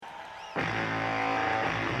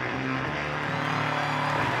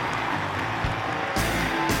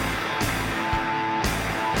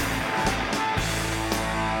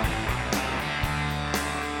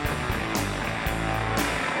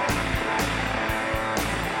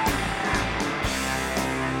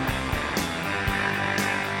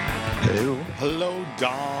Hello. Hello,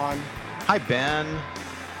 Don. Hi, Ben.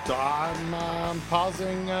 I'm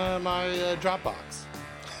pausing my Dropbox.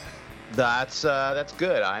 That's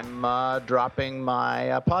good. I'm dropping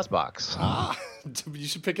my pause box. You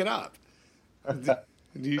should pick it up.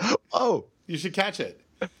 You, Oh. you should catch it.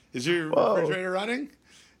 Is your Whoa. refrigerator running?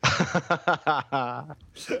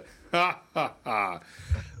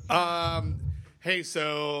 Hey,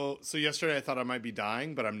 so yesterday I thought I might be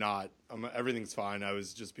dying, but I'm not. Everything's fine. I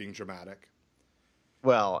was just being dramatic.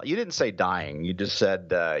 Well, you didn't say dying. You just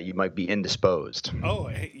said you might be indisposed. Oh,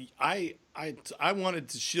 hey, I wanted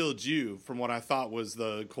to shield you from what I thought was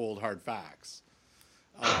the cold hard facts.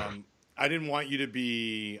 I didn't want you to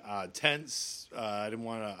be tense. I didn't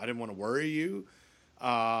want to worry you.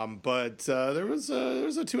 But there was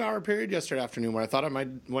a 2-hour period yesterday afternoon where I thought I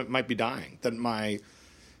might be dying. That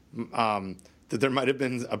there might have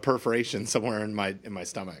been a perforation somewhere in my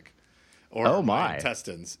stomach. Or my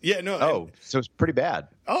intestines. Yeah, no. Oh, so it's pretty bad.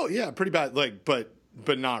 Oh, yeah, pretty bad. Like, but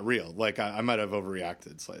not real. Like, I might have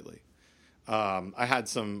overreacted slightly. I had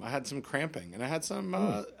some cramping, and I had some,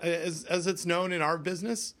 as it's known in our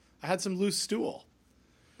business, I had some loose stool.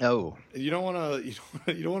 Oh, you don't want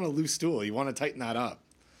a loose stool. You want to tighten that up.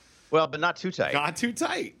 Well, but not too tight. Not too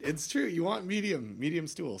tight. It's true. You want medium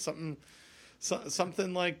stool.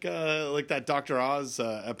 Something like that Dr. Oz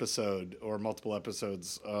episode or multiple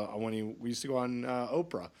episodes when we used to go on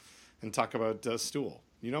Oprah and talk about stool.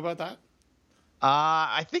 You know about that?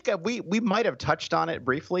 I think we might have touched on it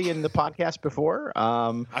briefly in the podcast before.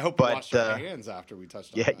 I hope you washed your hands after we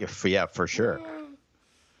touched on that. Yeah, for sure.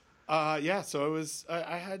 Yeah. So it was.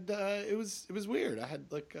 I had. It was weird. I had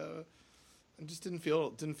I just didn't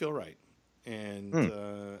feel right, and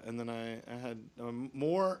then I had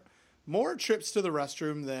more trips to the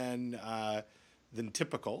restroom than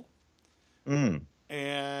typical.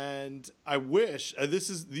 And I wish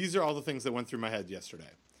these are all the things that went through my head yesterday.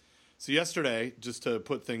 So yesterday, just to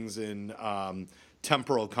put things in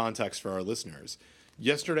temporal context for our listeners,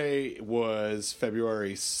 yesterday was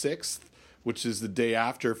February 6th, which is the day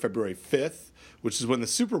after February 5th, which is when the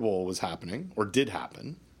Super Bowl was happening or did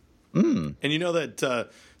happen. And you know that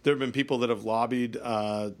there have been people that have lobbied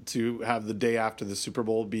to have the day after the Super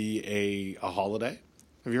Bowl be a holiday.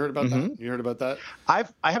 Have you heard about that? You heard about that? I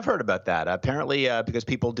have heard about that. Apparently, because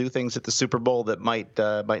people do things at the Super Bowl that might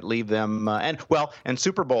leave them and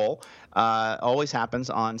Super Bowl always happens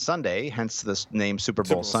on Sunday, hence the name Super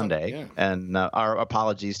Bowl Sunday. Yeah. And our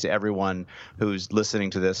apologies to everyone who's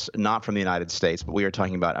listening to this, not from the United States, but we are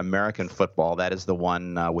talking about American football. That is the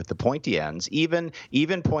one with the pointy ends, even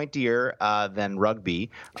pointier than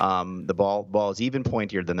rugby. The ball is even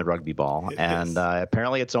pointier than the rugby ball, and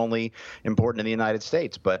apparently it's only important in the United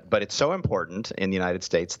States. But it's so important in the United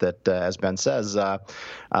States that, as Ben says,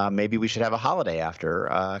 maybe we should have a holiday after,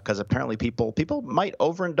 because apparently people might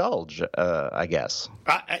overindulge. I guess.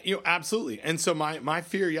 Absolutely. And so my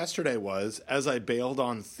fear yesterday was, as I bailed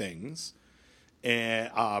on things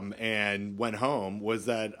and went home, was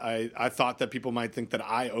that I thought that people might think that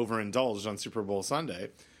I overindulged on Super Bowl Sunday,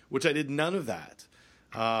 which I did none of that.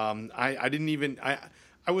 I didn't even.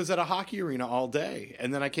 I was at a hockey arena all day,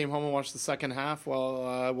 and then I came home and watched the second half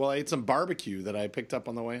while I ate some barbecue that I picked up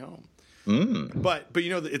on the way home. But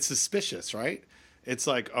it's suspicious, right? It's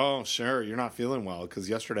like, oh, sure, you're not feeling well because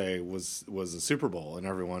yesterday was a Super Bowl and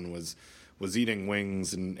everyone was eating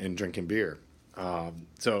wings and drinking beer.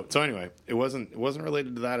 So anyway, it wasn't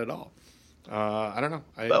related to that at all. I don't know.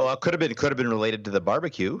 It could have been related to the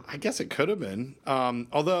barbecue. I guess it could have been.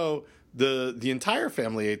 Although the entire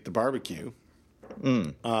family ate the barbecue.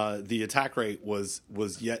 The attack rate was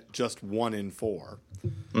yet just 1 in 4.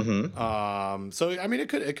 So I mean, it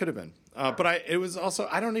could have been. But it was also,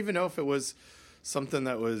 I don't even know if it was something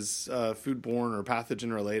that was foodborne or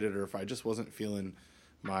pathogen related, or if I just wasn't feeling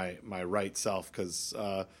my right self, because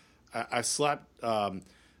I slept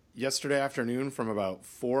yesterday afternoon from about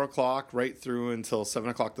 4 o'clock right through until 7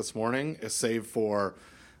 o'clock this morning, save for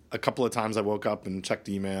a couple of times I woke up and checked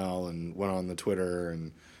email and went on the Twitter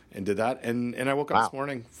and did that, and I woke up this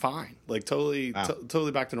morning fine, like totally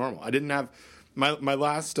back to normal. I didn't have my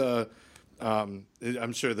last.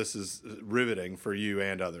 I'm sure this is riveting for you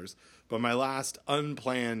and others, but my last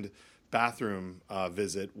unplanned bathroom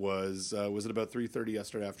visit was at about 3:30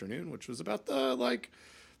 yesterday afternoon, which was about the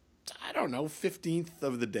I don't know 15th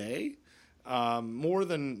of the day, much more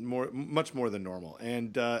than normal,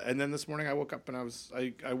 and then this morning I woke up and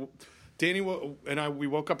Danny and we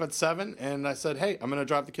woke up at 7, and I said, "Hey, I'm going to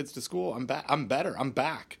drive the kids to school. I'm back. I'm better. I'm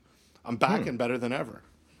back. I'm back and better than ever."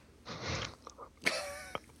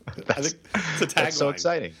 I think it's a tagline. That's so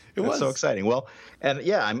exciting. That's so exciting. Well, and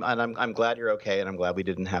yeah, I'm glad you're okay, and I'm glad we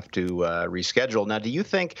didn't have to reschedule. Now, do you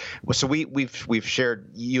think? So we've shared,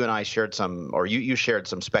 you and I shared some, or you shared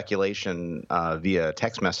some speculation via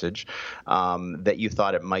text message that you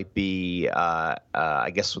thought it might be,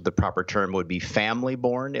 I guess the proper term would be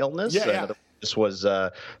family-born illness. Yeah. This was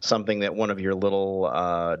something that one of your little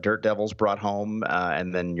dirt devils brought home,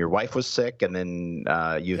 and then your wife was sick, and then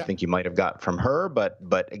you think you might have got from her. But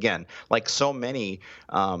again, like so many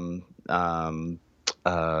of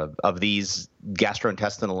these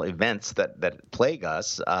gastrointestinal events that plague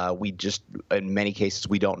us, we just, in many cases,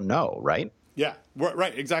 we don't know, right? Yeah,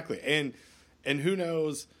 right, exactly. And who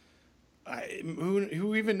knows?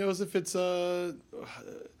 Who even knows if it's a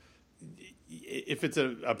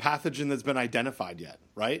pathogen that's been identified yet,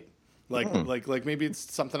 right? Like maybe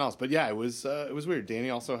it's something else. But yeah, it was weird. Danny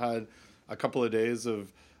also had a couple of days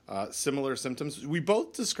of similar symptoms. We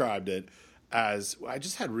both described it as, I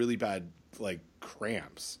just had really bad like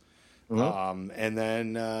cramps. And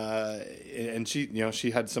then and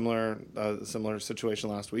she had similar situation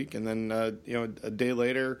last week, and then a day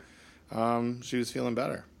later she was feeling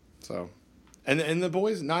better. So. And the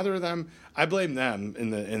boys, neither of them, I blame them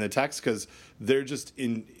in the text, because they're just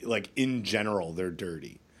in general, they're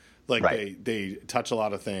dirty. Like right. they touch a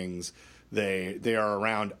lot of things. They are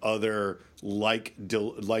around other like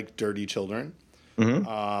dirty children.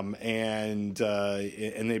 Mm-hmm. And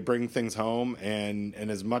they bring things home, and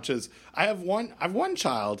as much as I have one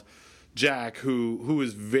child, Jack, who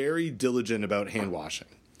is very diligent about hand washing.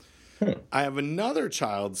 I have another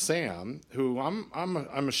child, Sam, who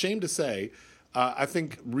I'm ashamed to say, I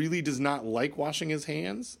think really does not like washing his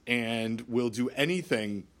hands and will do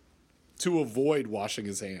anything to avoid washing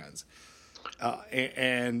his hands.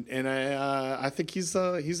 And I think he's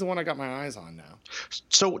the one I got my eyes on now.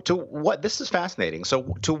 So this is fascinating.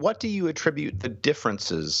 So to what do you attribute the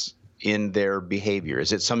differences in their behavior?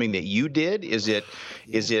 Is it something that you did? Is it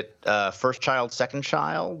first child, second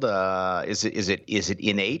child? Is it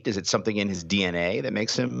innate? Is it something in his DNA that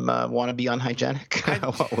makes him want to be unhygienic?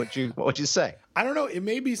 What would you say? I don't know. It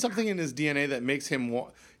may be something in his DNA that makes him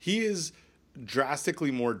he is drastically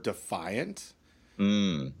more defiant.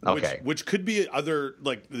 Okay. Which could be other,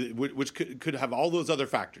 like, which could have all those other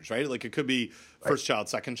factors, right? Like it could be first child,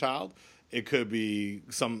 second child. It could be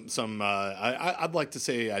some I'd like to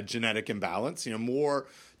say a genetic imbalance. More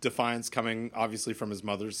defiance coming obviously from his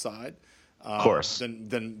mother's side, of course,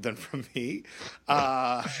 than from me.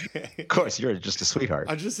 Of course, you're just a sweetheart.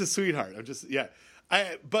 I'm just a sweetheart.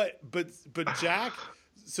 But Jack.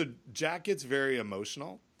 So Jack gets very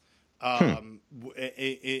emotional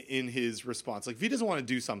in his response. Like if he doesn't want to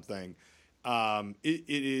do something, it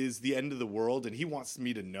is the end of the world, and he wants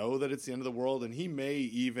me to know that it's the end of the world, and he may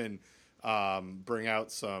even bring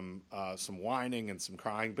out some whining and some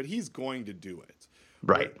crying, but he's going to do it.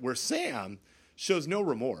 Right. Where Sam shows no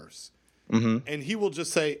remorse, and he will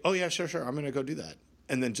just say, "Oh yeah, sure, I'm going to go do that,"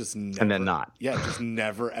 and then just never, and then not. Yeah, just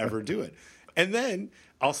never ever do it. And then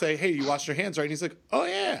I'll say, "Hey, you washed your hands, right?" And he's like, "Oh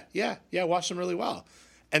yeah, washed them really well."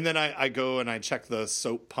 And then I go and I check the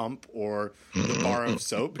soap pump or the bar of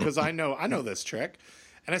soap, because I know this trick,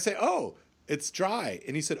 and I say, "Oh, it's dry,"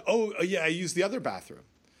 and he said, "Oh yeah, I used the other bathroom."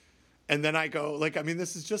 And then I go,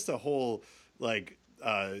 this is just a whole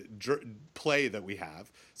play that we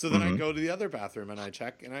have. So then I go to the other bathroom and I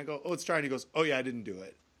check and I go, "Oh, it's dry." And he goes, "Oh yeah, I didn't do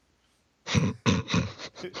it."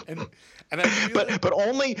 and I feel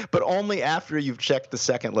but only after you've checked the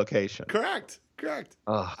second location. Correct.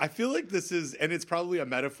 Ugh. I feel like this is, and it's probably a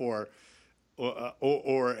metaphor,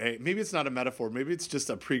 or maybe it's not a metaphor. Maybe it's just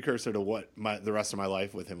a precursor to what the rest of my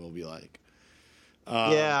life with him will be like.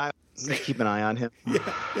 I keep an eye on him.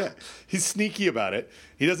 Yeah. He's sneaky about it.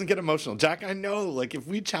 He doesn't get emotional. Jack, I know, like if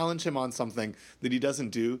we challenge him on something that he doesn't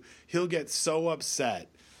do, he'll get so upset.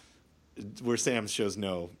 Where Sam shows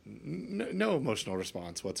no emotional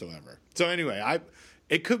response whatsoever. So anyway,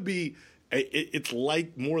 it could be, it's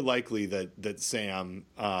more likely that Sam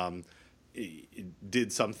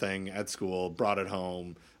did something at school, brought it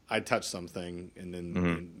home. I touched something, and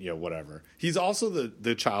then whatever. He's also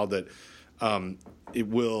the child that it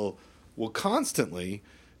will constantly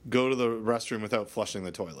go to the restroom without flushing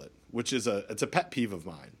the toilet, which is it's a pet peeve of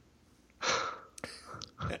mine.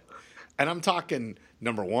 And I'm talking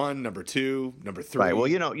number 1, number 2, number 3. Right.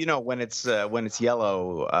 Well, when it's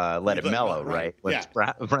yellow, let it mellow, right? When it's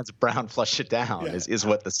brown, flush it down is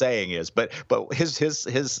what the saying is. But his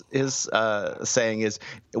saying is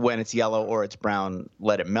when it's yellow or it's brown,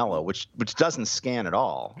 let it mellow, which doesn't scan at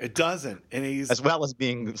all. It doesn't, and he's as well as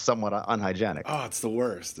being somewhat unhygienic. Oh, it's the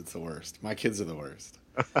worst. My kids are the worst.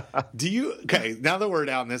 Do you? Okay, now that we're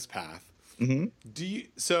down this path, Mm-hmm. do you?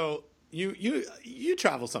 So you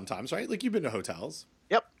travel sometimes, right? Like you've been to hotels.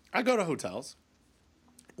 Yep. I go to hotels.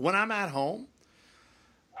 When I'm at home,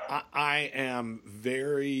 I am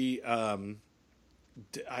very I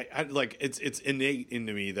like it's innate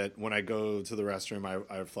into me that when I go to the restroom,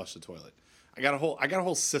 I flush the toilet. I got a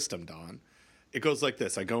whole system, Don. It goes like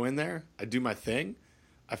this: I go in there, I do my thing,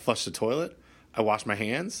 I flush the toilet, I wash my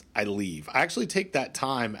hands, I leave. I actually take that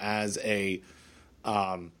time as a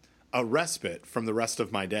respite from the rest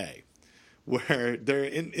of my day, where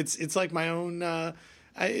it's like my own.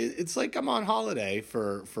 It's like I'm on holiday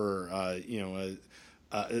for 1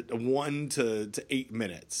 to 8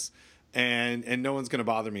 minutes, and no one's going to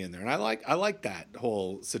bother me in there, and I like that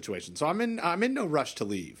whole situation. So I'm in no rush to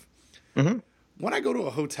leave. Mm-hmm. When I go to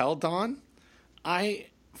a hotel, Don, I,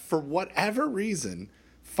 for whatever reason,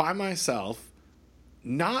 find myself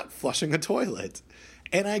not flushing a toilet,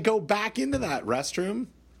 and I go back into that restroom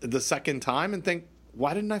the second time and think,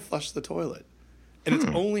 why didn't I flush the toilet? And it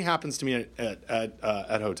only happens to me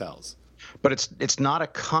at hotels. But it's not a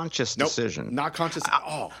conscious decision. Not conscious at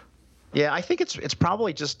all. Yeah, I think it's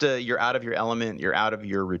probably just you're out of your element, you're out of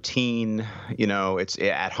your routine. It's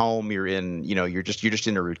at home, you're in, you're just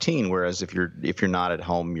in a routine. Whereas if you're not at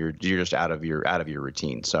home, you're just out of your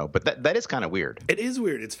routine. So, but that is kind of weird. It is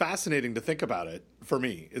weird. It's fascinating to think about it. For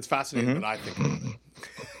me, it's fascinating when I think about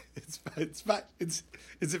it.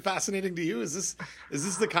 Is it fascinating to you? Is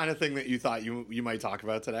this the kind of thing that you thought you might talk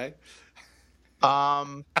about today?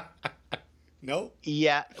 No?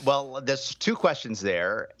 Yeah. Well, there's two questions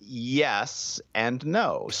there. Yes and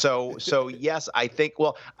no. So yes, I think,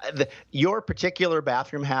 your particular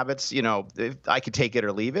bathroom habits, I could take it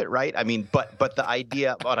or leave it, right? I mean, but the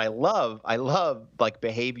idea, but I love like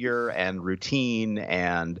behavior and routine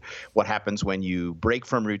and what happens when you break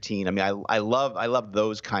from routine. I mean, I love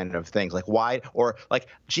those kind of things. Like why, or like,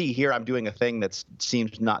 gee, here I'm doing a thing that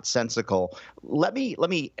seems not sensical. Let me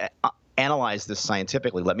analyze this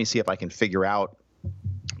scientifically. Let me see if I can figure out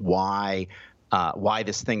why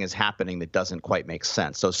this thing is happening that doesn't quite make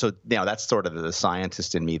sense. So that's sort of the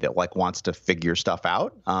scientist in me that like wants to figure stuff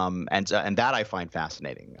out, and that I find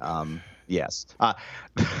fascinating. Yes. I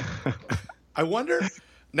wonder,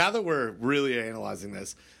 now that we're really analyzing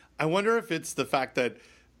this, I wonder if it's the fact that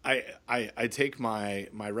I take my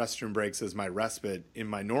restroom breaks as my respite in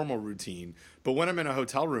my normal routine, but when I'm in a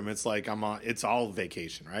hotel room, it's like it's all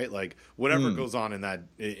vacation, right? Like whatever goes on in that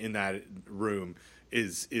room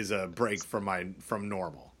is a break from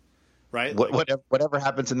normal, right? Whatever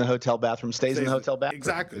happens in the hotel bathroom stays in the hotel bathroom.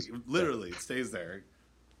 Exactly, literally, it stays there.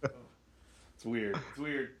 It's weird.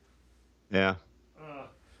 Yeah.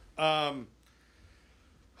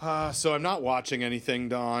 So I'm not watching anything,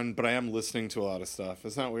 Don, but I am listening to a lot of stuff.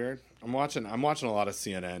 Isn't that weird? I'm watching a lot of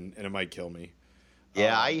CNN, and it might kill me.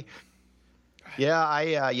 Yeah,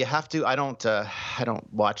 you have to. I don't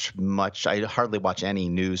watch much. I hardly watch any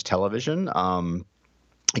news television.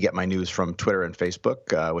 I get my news from Twitter and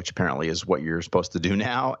Facebook, which apparently is what you're supposed to do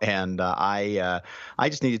now. And I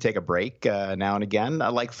just need to take a break now and again.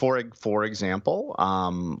 Like for example,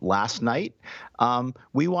 last night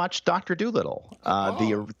we watched Dr. Dolittle,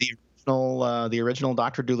 the original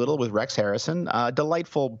Dr. Dolittle with Rex Harrison.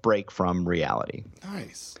 Delightful break from reality.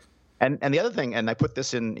 Nice. And the other thing, and I put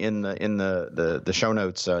this in the show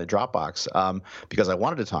notes Dropbox because I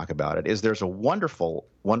wanted to talk about it, is there's a wonderful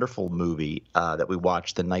movie that we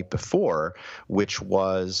watched the night before, which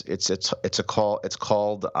was it's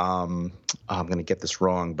called I'm going to get this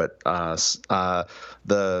wrong, but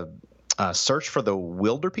the Search for the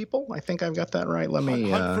Wilder People. I think I've got that right.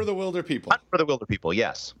 Hunt for the Wilder People. Hunt for the Wilder People.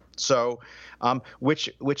 Yes. So, which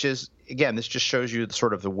is, again, this just shows you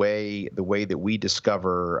sort of the way that we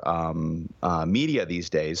discover media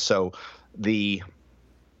these days. So the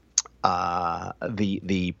male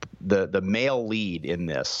lead in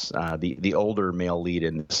this, the older male lead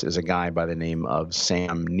in this, is a guy by the name of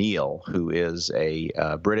Sam Neill, who is a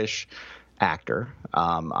British actor,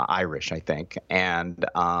 Irish, I think, and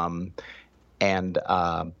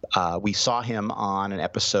we saw him on an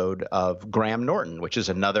episode of Graham Norton, which is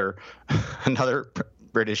another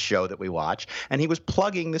British show that we watch, and he was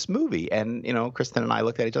plugging this movie, and Kristen and I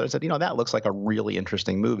looked at each other and said, that looks like a really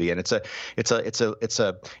interesting movie, and it's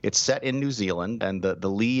set in New Zealand, and the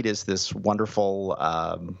lead is this wonderful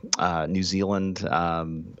New Zealand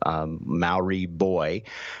Maori boy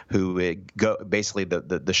who basically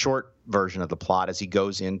the short version of the plot is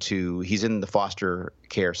he's in the foster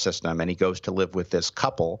care system, and he goes to live with this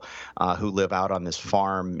couple who live out on this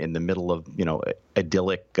farm in the middle of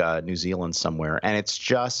idyllic New Zealand somewhere, and it's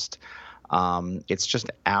just It's just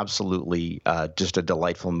absolutely just a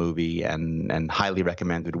delightful movie and highly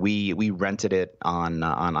recommended. We rented it on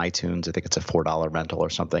iTunes. I think it's a $4 rental or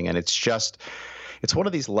something, and it's one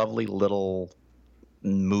of these lovely little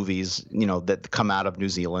movies, that come out of New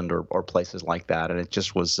Zealand or places like that, and it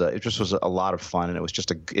just was a lot of fun, and it was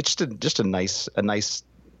just a nice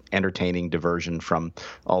entertaining diversion from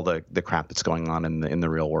all the crap that's going on in the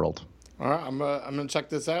real world. All right, I'm gonna check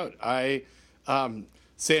this out.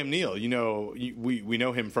 Sam Neill, we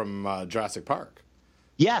know him from Jurassic Park.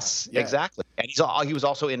 Yes, yeah. Exactly. And he was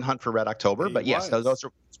also in Hunt for Red October. But yes, those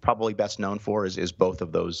are probably best known for is both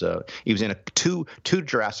of those. He was in two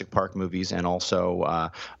Jurassic Park movies and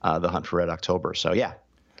also the Hunt for Red October. So yeah,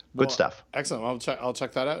 good stuff. Excellent. I'll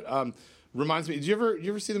check that out. Reminds me, did you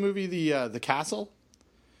ever see the movie The Castle?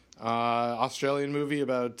 Australian movie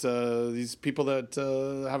about these people that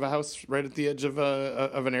have a house right at the edge of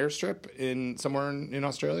an airstrip somewhere in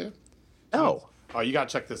Australia. No. Oh, you gotta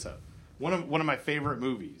check this out. One of my favorite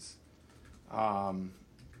movies. And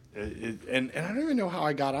I don't even know how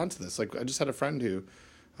I got onto this. Like, I just had a friend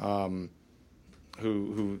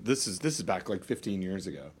who this is back like 15 years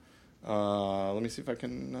ago. Let me see if I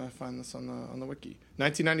can find this on the wiki.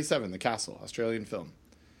 1997, The Castle, Australian film.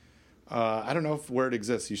 I don't know where it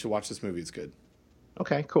exists. You should watch this movie. It's good.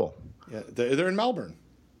 Okay, cool. Yeah, they're in Melbourne,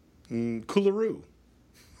 in Coolaroo.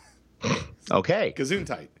 Okay.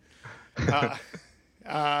 Gesundheit.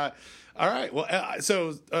 All right. Well,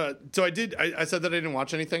 so I did. I said that I didn't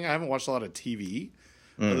watch anything. I haven't watched a lot of TV,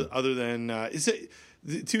 other than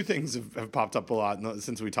the two things have popped up a lot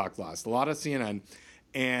since we talked last. A lot of CNN,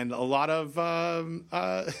 and a lot of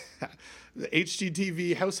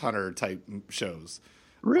HGTV House Hunter type shows.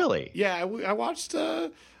 Really? Yeah, I watched.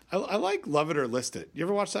 I like Love It or List It. You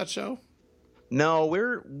ever watch that show? No,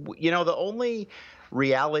 the only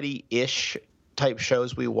reality-ish type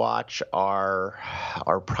shows we watch are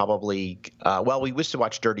probably we used to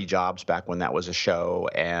watch Dirty Jobs back when that was a show,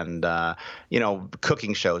 and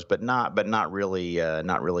cooking shows, but not really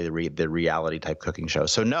the reality type cooking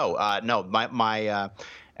shows. So no,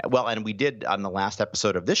 and we did on the last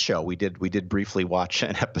episode of this show. We did briefly watch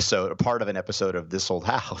a part of an episode of This Old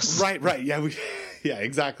House. Right. Yeah, yeah,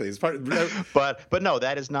 exactly. It's part. But no,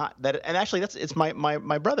 that is not that. And actually, it's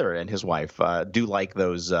my brother and his wife do like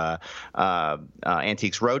those Antiques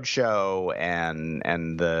Roadshow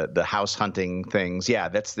and the house hunting things. Yeah,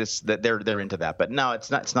 they're into that. But no, it's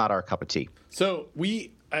not our cup of tea. So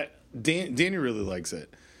Danny really likes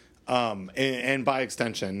it. And by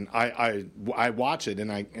extension, I watch it,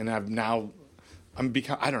 and I'll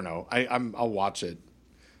watch it.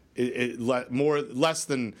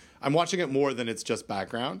 I'm watching it more than it's just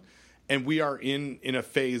background, and we are in a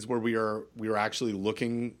phase where we are actually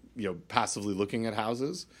looking, passively looking at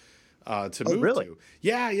houses to move to.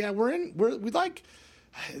 Yeah,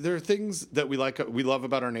 there are things that we love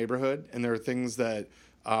about our neighborhood, and there are things that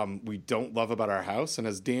we don't love about our house. And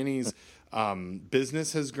as Danny's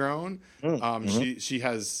business has grown, she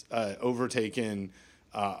has overtaken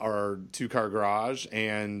our 2-car garage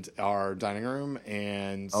and our dining room,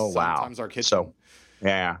 and sometimes our kitchen. So,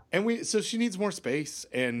 yeah. And so she needs more space,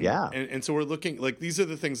 and so we're looking, like, these are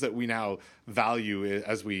the things that we now value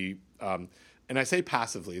as we and I say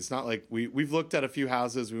passively. It's not like we've looked at a few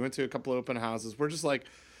houses. We went to a couple of open houses. We're just like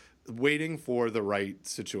waiting for the right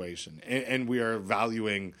situation, and we are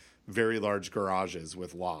valuing very large garages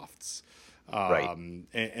with lofts. Right.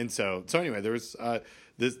 And so anyway, there was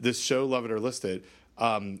this show, Love It or List It.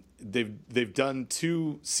 They've done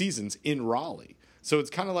 2 seasons in Raleigh, so it's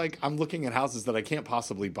kind of like I'm looking at houses that I can't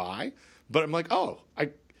possibly buy, but I'm like,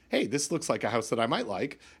 hey, this looks like a house that I might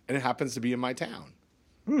like, and it happens to be in my town.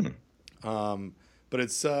 But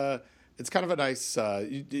it's kind of a nice.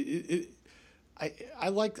 I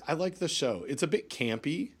like the show. It's a bit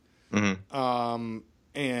campy.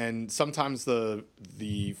 And sometimes the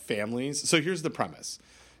families. So here's the premise: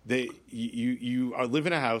 you live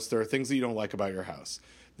in a house. There are things that you don't like about your house.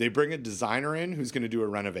 They bring a designer in who's going to do a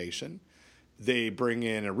renovation. They bring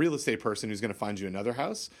in a real estate person who's going to find you another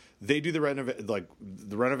house. They do the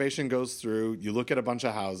renovation goes through. You look at a bunch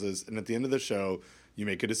of houses, and at the end of the show, you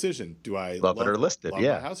make a decision: do I love it or list it? Love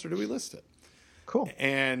my house, or do we list it? Cool.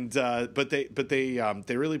 And but they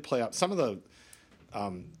really play up some of the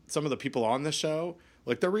people on the show.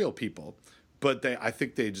 Like, they're real people, but I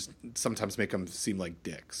think they just sometimes make them seem like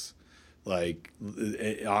dicks, like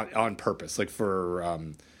on purpose, like for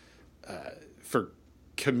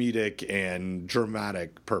comedic and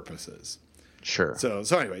dramatic purposes. Sure. So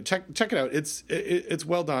anyway, check it out. It's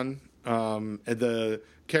well done. The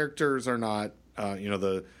characters are not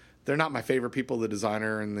they're not my favorite people. The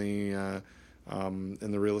designer and the and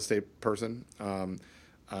the real estate person,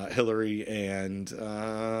 Hillary, and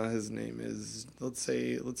his name is let's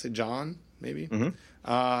say John, maybe. Mm-hmm.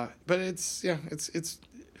 But it's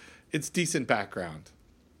decent background.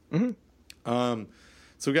 Mm-hmm.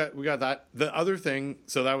 So we got that. The other thing,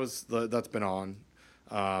 so that's been on.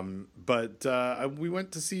 But we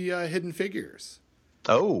went to see Hidden Figures.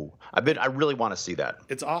 Oh, I really want to see that.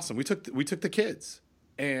 It's awesome. We took the kids,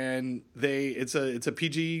 and it's a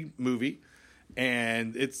PG movie,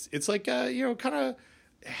 and it's like kind of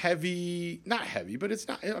heavy, not heavy, but it's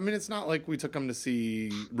not. I mean, it's not like we took them to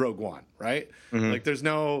see Rogue One, right? Mm-hmm. Like there's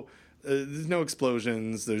no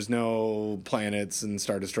explosions, there's no planets and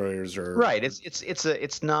star destroyers or right.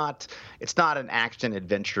 It's not an action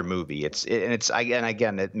adventure movie.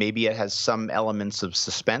 Maybe it has some elements of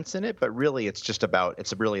suspense in it, but really it's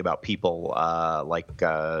really about people like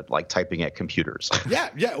typing at computers.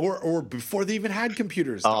 yeah, or before they even had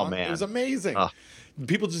computers. Oh Tom. man, it was amazing.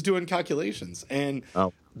 People just doing calculations, and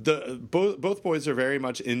both boys are very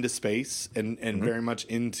much into space and mm-hmm. very much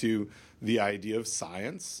into the idea of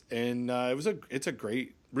science, and it's a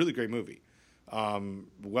really great movie.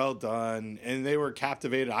 Well done, and they were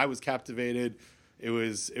captivated. I was captivated. It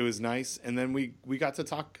was nice, and then we got to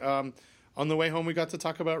talk on the way home. We got to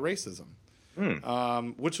talk about racism,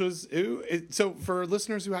 which was so for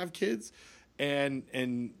listeners who have kids, and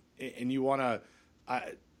you want to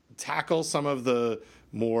tackle some of the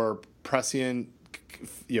more prescient,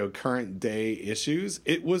 current day issues.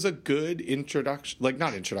 It was a good introduction,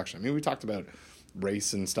 not introduction. I mean, we talked about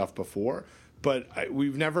race and stuff before, but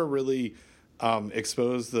we've never really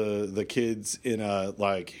exposed the kids in a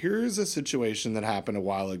here's a situation that happened a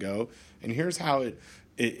while ago, and here's how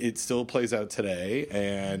it still plays out today,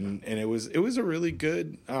 and it was a really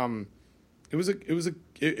good it was a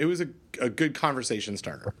good conversation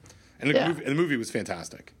starter, and the movie was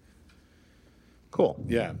fantastic. Cool.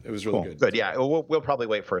 Yeah, it was really good. Good. Yeah, we'll probably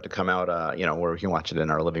wait for it to come out, where we can watch it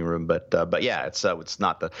in our living room. But yeah, it's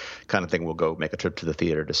not the kind of thing we'll go make a trip to the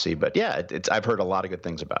theater to see. But yeah, I've heard a lot of good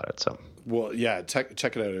things about it. So. Well, yeah, check it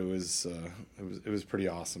out. It was pretty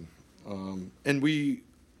awesome. And we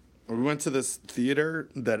went to this theater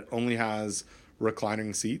that only has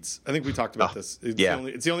reclining seats. I think we talked about this.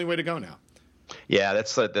 It's the only way to go now. Yeah,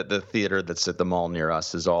 that's the theater that's at the mall near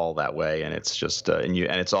us is all that way, and it's just and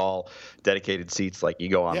it's all dedicated seats. Like you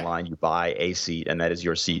go online, you buy a seat, and that is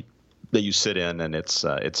your seat that you sit in, and it's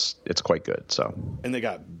quite good. So. And they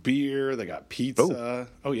got beer, they got pizza.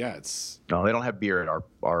 Oh yeah, no, they don't have beer at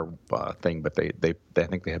our thing, but they I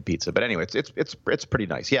think they have pizza. But anyway, it's pretty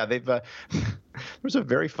nice. Yeah, they've. There was a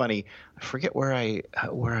very funny. I forget where I.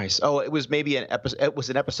 Oh, it was maybe an episode. It was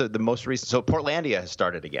an episode. The most recent. So Portlandia has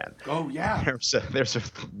started again. Oh yeah. There's a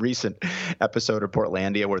recent episode of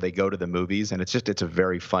Portlandia where they go to the movies, and it's a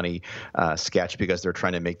very funny sketch because they're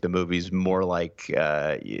trying to make the movies more like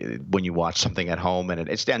when you watch something at home, and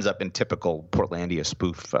it stands up in typical Portlandia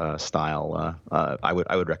spoof style. I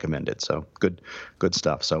would recommend it. So good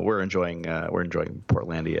stuff. So we're enjoying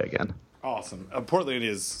Portlandia again. Awesome. Portlandia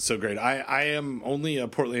is so great. I am only a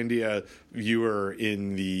Portlandia viewer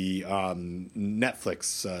in the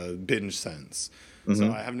Netflix binge sense. Mm-hmm.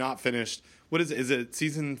 So I have not finished. What is it? Is it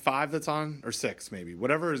season 5 that's on, or 6 maybe?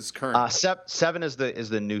 Whatever is current. 7 is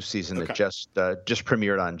the new season that just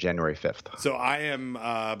premiered on January 5th. So I am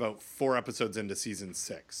about 4 episodes into season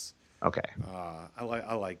 6. Okay.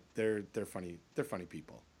 I like they're funny. They're funny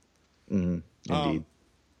people. Mm-hmm. Indeed.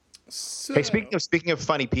 So, hey, speaking of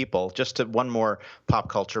funny people, just one more pop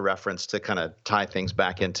culture reference to kind of tie things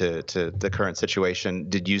back into the current situation.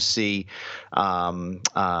 Did you see Melissa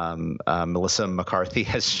McCarthy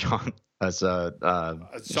as Sean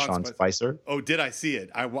Spicer? Oh, did I see it?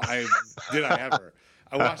 Did I ever?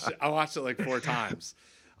 I watched it like 4 times.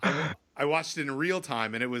 I watched it in real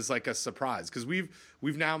time, and it was like a surprise because we've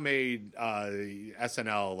now made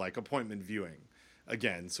SNL like appointment viewing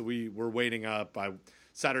again. So we're waiting up.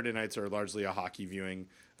 Saturday nights are largely a hockey viewing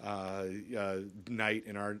night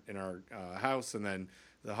in our house, and then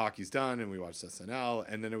the hockey's done, and we watched SNL,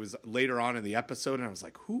 and then it was later on in the episode, and I was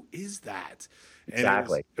like, "Who is that?" And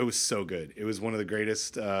exactly. It was so good. It was one of the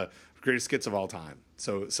greatest skits of all time.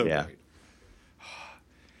 So yeah. Great.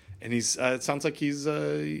 And it sounds like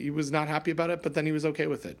he was not happy about it, but then he was okay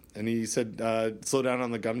with it, and he said, "Slow down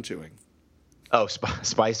on the gum chewing." Oh,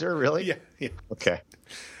 Spicer, really? Yeah. Okay.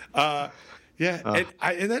 Yeah,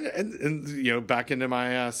 and then back into my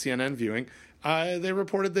CNN viewing, they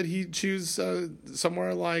reported that he chews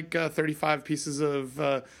somewhere like 35 pieces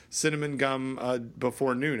of cinnamon gum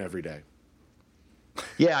before noon every day.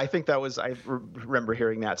 Yeah, I think remember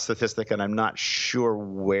hearing that statistic, and I'm not sure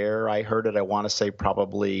where I heard it. I want to say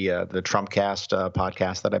probably the Trumpcast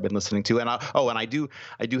podcast that I've been listening to. And I do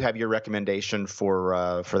have your recommendation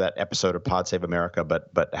for that episode of Pod Save America,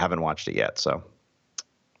 but haven't watched it yet. So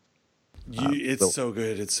It's so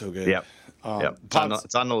good. It's so good. Yep. Yep.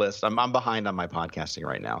 It's on the list. I'm behind on my podcasting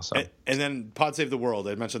right now. So and then Pod Save the World.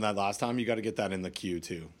 I mentioned that last time. You got to get that in the queue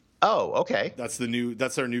too. Oh, okay. That's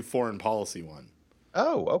our new foreign policy one.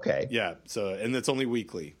 Oh, okay. Yeah. So, and it's only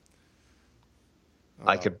weekly.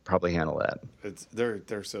 I could probably handle that.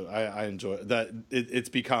 They're so I enjoy that. It's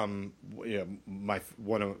become my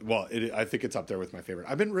one of I think it's up there with my favorite.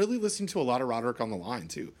 I've been really listening to a lot of Roderick on the Line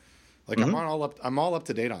too. Like I'm all up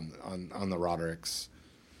to date on the Rodericks.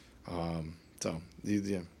 So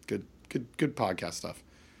yeah, good podcast stuff.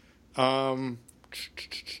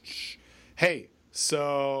 Hey.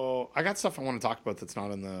 So I got stuff I want to talk about that's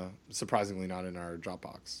surprisingly not in our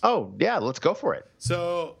Dropbox. Oh yeah, let's go for it.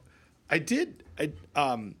 So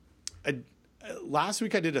last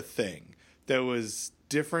week I did a thing that was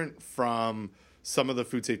different from some of the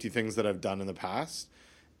food safety things that I've done in the past.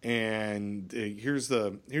 And here's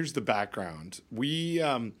the background. We're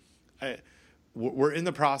in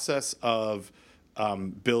the process of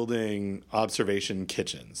building observation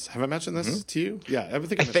kitchens. Have I mentioned this to you? Yeah, I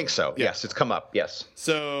think so. Yeah. Yes, it's come up. Yes.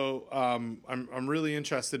 So I'm really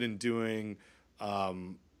interested in doing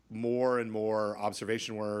more and more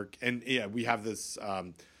observation work, and yeah, we have this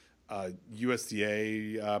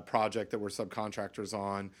USDA project that we're subcontractors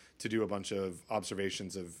on to do a bunch of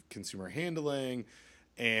observations of consumer handling.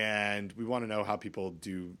 And we want to know how people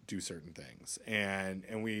do certain things, and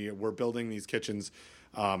we're building these kitchens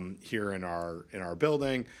here in our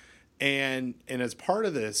building, and as part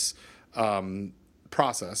of this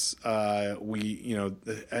process, we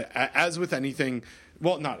as with anything,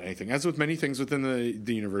 well, not anything, as with many things within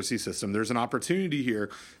the university system, there's an opportunity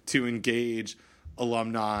here to engage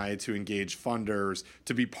alumni, to engage funders,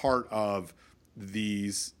 to be part of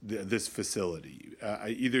this facility,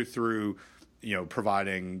 either through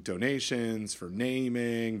providing donations for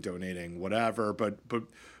naming, donating whatever, but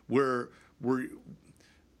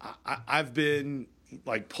I've been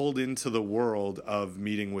like pulled into the world of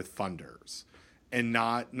meeting with funders, and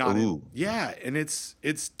not and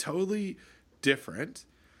it's totally different,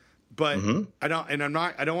 but I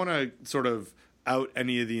don't want to sort of out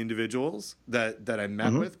any of the individuals that I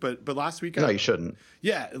met with, but last week you shouldn't.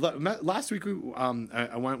 Yeah, last week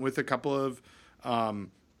I went with a couple of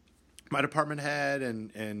my department head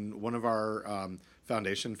and one of our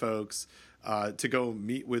foundation folks to go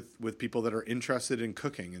meet with people that are interested in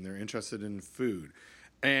cooking and they're interested in food,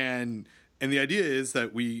 and the idea is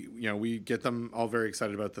that we get them all very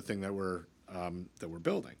excited about the thing that we're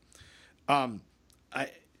building.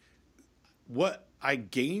 What I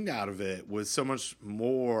gained out of it was so much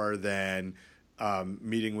more than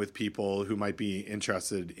meeting with people who might be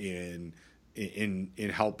interested in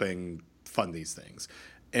helping fund these things.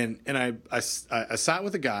 And I sat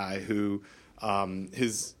with a guy who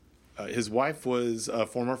his wife was a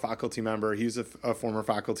former faculty member. He's a former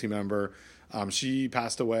faculty member. She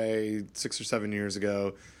passed away 6 or 7 years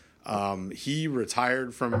ago. He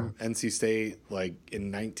retired from NC State like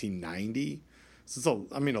in 1990. So it's a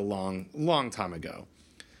long time ago.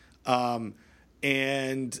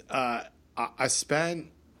 And I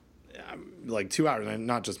spent like 2 hours, and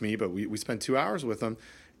not just me, but we spent 2 hours with him.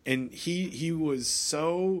 And he was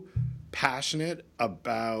so passionate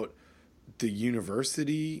about the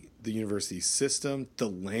university system, the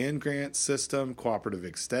land grant system, cooperative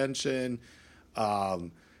extension.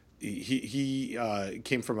 He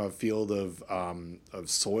came from a field of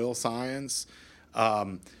soil science.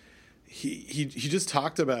 He just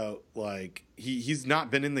talked about like he's not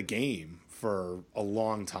been in the game for a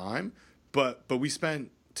long time, but we spent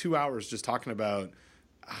 2 hours just talking about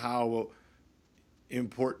how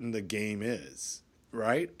important the game is,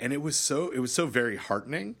 right? And it was so very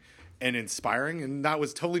heartening and inspiring, and that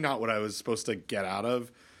was totally not what I was supposed to get out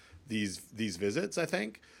of these visits, I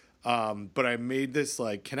think. But I made this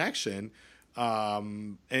like connection,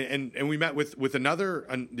 and we met with another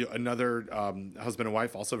husband and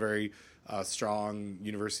wife, also very strong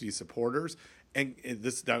university supporters. And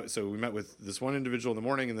so we met with this one individual in the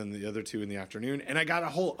morning, and then the other two in the afternoon, and I got a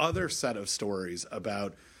whole other set of stories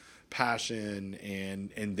about passion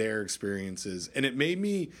and their experiences, and it made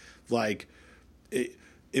me like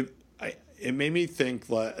it made me think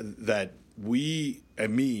that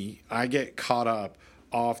I get caught up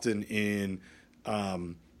often in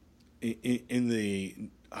the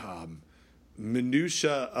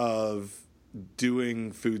minutia of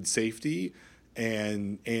doing food safety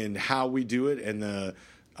and how we do it, and the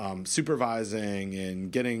supervising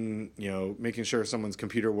and getting, making sure someone's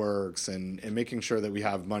computer works, and making sure that we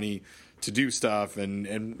have money to do stuff,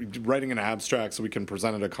 and writing an abstract so we can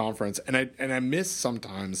present at a conference. And I miss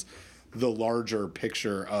sometimes the larger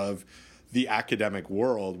picture of the academic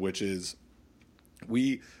world, which is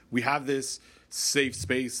we have this safe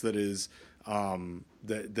space that is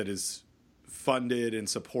that is funded and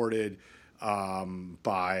supported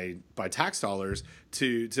by tax dollars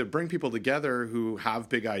to bring people together who have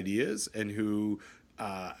big ideas and who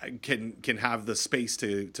can have the space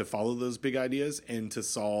to follow those big ideas and to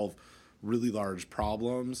solve really large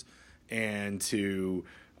problems, and to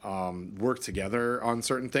work together on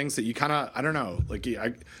certain things that you kind of, I don't know, like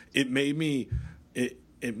it made me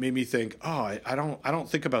think, oh, I don't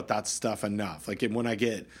think about that stuff enough. Like when I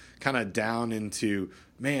get kind of down into,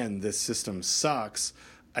 man, this system sucks,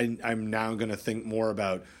 I'm now going to think more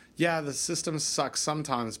about, yeah, the system sucks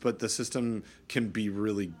sometimes, but the system can be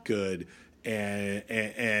really good.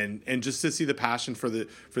 And just to see the passion for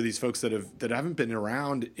these folks that haven't been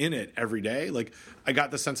around in it every day, like I got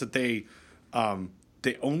the sense that they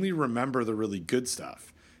only remember the really good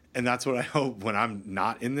stuff, and that's what I hope when I'm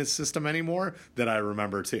not in this system anymore that I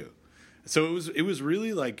remember too. So it was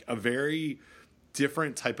really like a very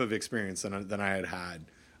different type of experience than I had,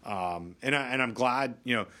 and I'm glad,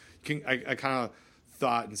 I kind of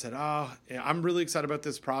thought and said, oh, I'm really excited about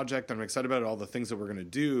this project. I'm excited about all the things that we're going to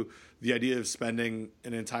do. The idea of spending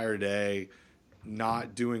an entire day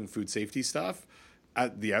not doing food safety stuff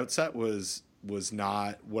at the outset was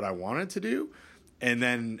not what I wanted to do. And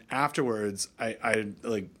then afterwards, I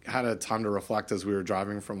like had a time to reflect as we were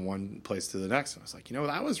driving from one place to the next. And I was like,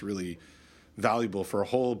 that was really valuable for a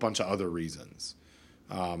whole bunch of other reasons.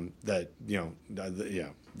 That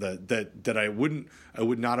I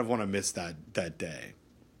would not have want to miss that day.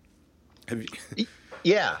 Have you?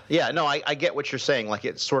 Yeah. No, I get what you're saying. Like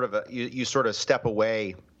it's sort of you sort of step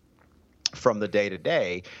away from the day to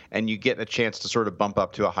day, and you get a chance to sort of bump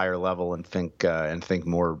up to a higher level and think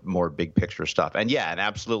more big picture stuff. And yeah, and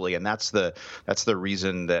absolutely, and that's the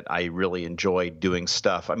reason that I really enjoy doing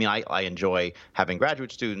stuff. I mean, I enjoy having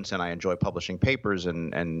graduate students, and I enjoy publishing papers,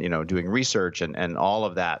 and doing research and all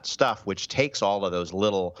of that stuff, which takes all of those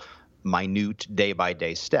little minute day by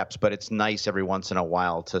day steps. But it's nice every once in a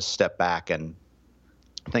while to step back and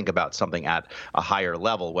think about something at a higher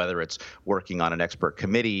level, whether it's working on an expert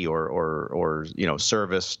committee or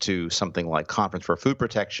service to something like Conference for Food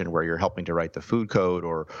Protection, where you're helping to write the food code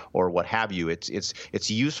or what have you.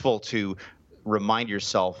 It's useful to remind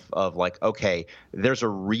yourself of, like, okay, there's a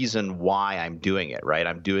reason why I'm doing it, right?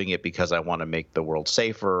 I'm doing it because I want to make the world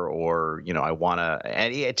safer, or I want to.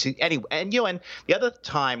 And the other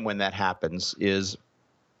time when that happens is.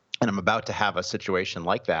 And I'm about to have a situation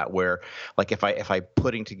like that where, like, if I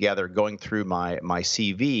going through my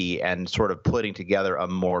CV and sort of putting together a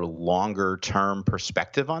more longer term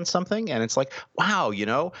perspective on something, and it's like, wow,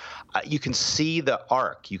 you can see the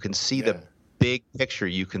arc, you can see the big picture,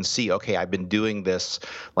 you can see, okay, I've been doing this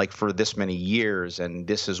like for this many years, and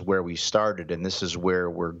this is where we started, and this is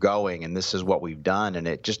where we're going, and this is what we've done, and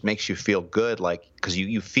it just makes you feel good, like, because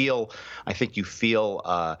you feel, I think you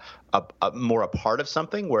feel more a part of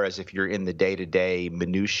something. Whereas if you're in the day-to-day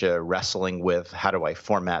minutia wrestling with, how do I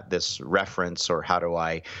format this reference, or how do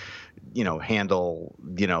I handle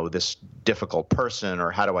this difficult person,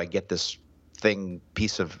 or how do I get this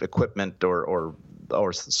piece of equipment or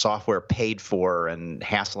software paid for, and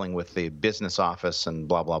hassling with the business office and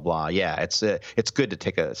blah blah blah. Yeah, it's good to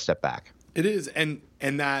take a step back. It is, and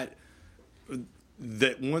that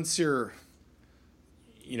once you're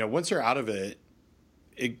out of it,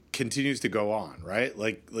 it continues to go on, right?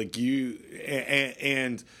 Like you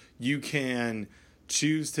and you can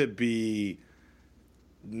choose to be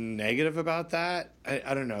negative about that.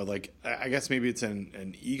 I don't know. Like, I guess maybe it's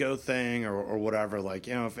an ego thing or whatever. Like,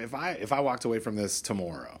 if I walked away from this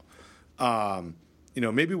tomorrow,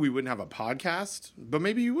 maybe we wouldn't have a podcast, but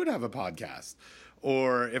maybe you would have a podcast.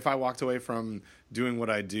 Or if I walked away from doing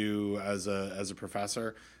what I do as a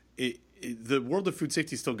professor, the world of food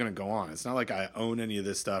safety is still going to go on. It's not like I own any of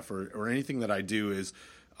this stuff, or anything that I do is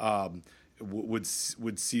would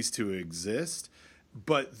cease to exist.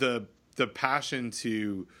 But the passion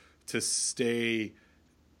to stay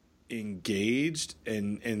engaged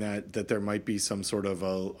and that there might be some sort of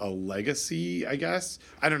a legacy, I guess.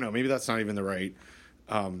 I don't know. Maybe that's not even the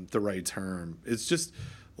right term. It's just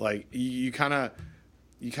like you kind of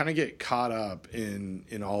get caught up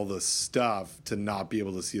in all the stuff to not be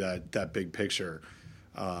able to see that big picture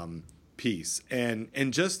piece.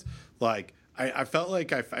 And just like I felt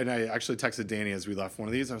like I actually texted Danny as we left one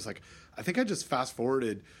of these. I was like, I think I just fast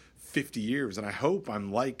forwarded 50 years, and I hope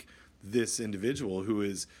I'm like this individual who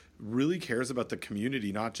is really cares about the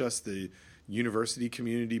community, not just the university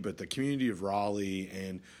community, but the community of Raleigh,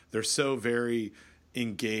 and they're so very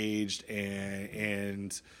engaged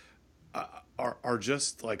and are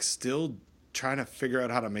just like still trying to figure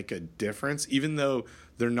out how to make a difference, even though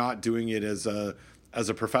they're not doing it as a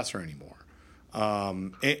professor anymore.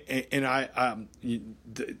 I've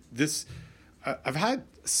had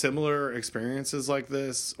similar experiences like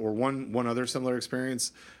this, or one other similar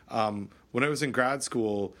experience. When I was in grad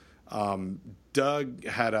school, Doug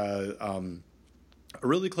had a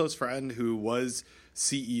really close friend who was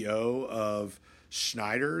CEO of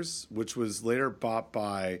Schneider's, which was later bought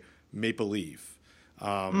by Maple Leaf.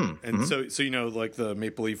 So like the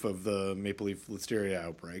Maple Leaf of the Maple Leaf Listeria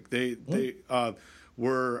outbreak, they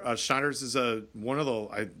were Schneider's is one of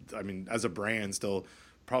the as a brand still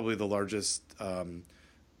probably the largest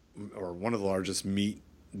or one of the largest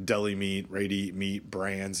deli meat, ready meat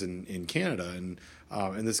brands in Canada, and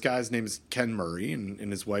this guy's name is Ken Murray,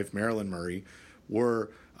 and his wife Marilyn Murray were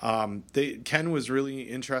Ken was really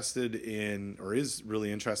interested in, or is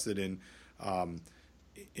really interested in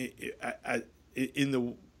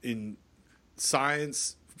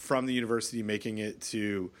science from the university, making it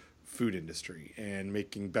to food industry and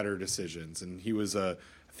making better decisions. And he was I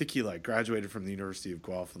think he graduated from the University of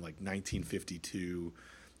Guelph in 1952,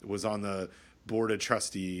 was on the board of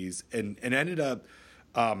trustees, and ended up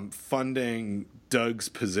funding Doug's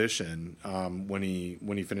position when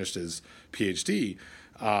he finished his PhD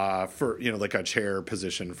for a chair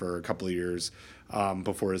position for a couple of years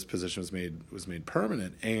before his position was made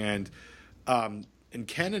permanent. And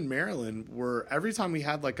Ken and Marilyn were, every time we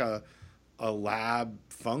had a lab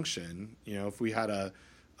function, if we had a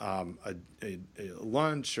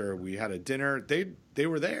lunch or we had a dinner, they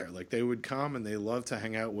were there. They would come, and they loved to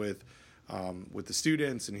hang out with the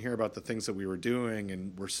students and hear about the things that we were doing,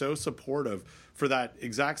 and were so supportive for that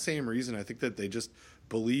exact same reason. I think that they just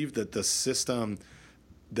believed that the system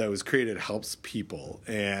that was created helps people,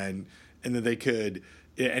 and that they could,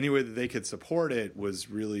 any way that they could support it was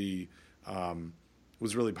really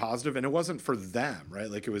positive. And it wasn't for them,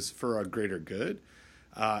 right? It was for a greater good.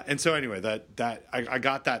 And so anyway, that I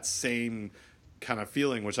got that same kind of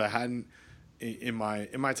feeling, which I hadn't in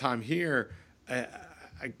my time here. I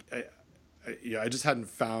just hadn't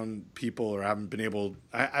found people, or I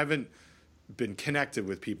haven't been connected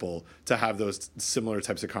with people to have those similar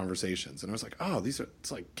types of conversations. And I was like, oh,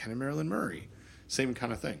 it's like Ken and Marilyn Murray, same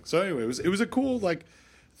kind of thing. So anyway, it was a cool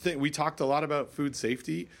thing. We talked a lot about food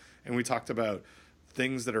safety, and we talked about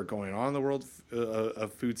things that are going on in the world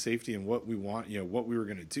of food safety, and what we want, what we were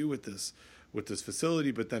going to do with this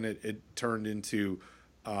facility. But then it turned into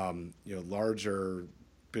larger,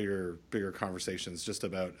 bigger conversations just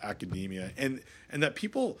about academia, and that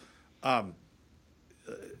people,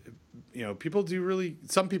 people do really,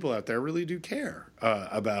 some people out there really do care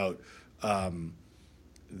about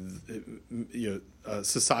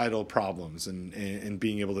societal problems and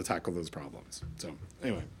being able to tackle those problems. So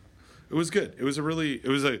anyway, it was good. It was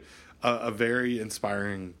a very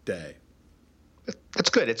inspiring day. It's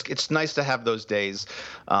good. It's nice to have those days.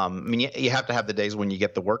 You have to have the days when you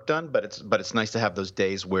get the work done, but it's nice to have those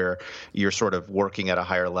days where you're sort of working at a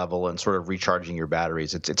higher level and sort of recharging your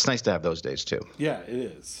batteries. It's nice to have those days too. Yeah, it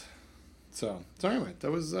is. So anyway,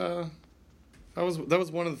 that was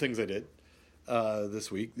one of the things I did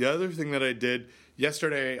this week. The other thing that I did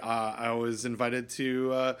yesterday, I was invited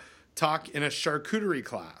to talk in a charcuterie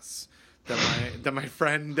class that my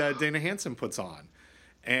friend Dana Hansen puts on.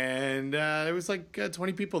 And it was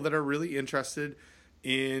 20 people that are really interested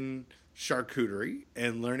in charcuterie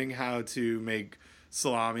and learning how to make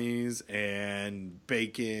salamis and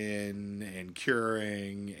bacon and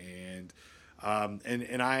curing, and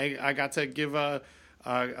I got to give an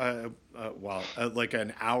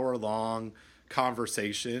hour-long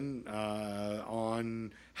conversation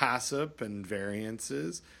on HACCP and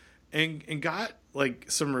variances, and got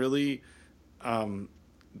some really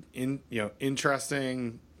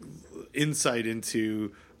interesting insight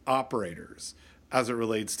into operators as it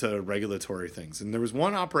relates to regulatory things. And there was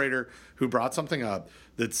one operator who brought something up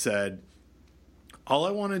that said, all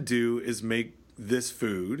I want to do is make this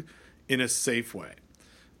food in a safe way.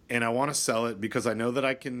 And I want to sell it because I know that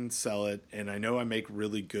I can sell it, and I know I make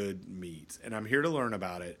really good meat, and I'm here to learn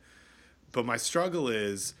about it. But my struggle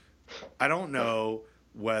is I don't know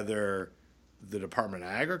whether the Department of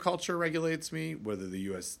Agriculture regulates me, whether the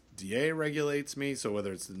USDA regulates me. So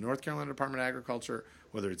whether it's the North Carolina Department of Agriculture,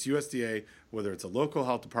 whether it's USDA, whether it's a local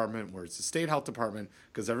health department, whether it's a state health department,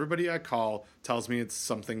 because everybody I call tells me it's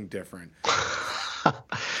something different.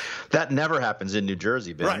 That never happens in New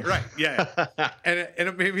Jersey, Ben. Right, yeah. and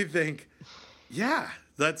it made me think, yeah,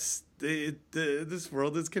 that's this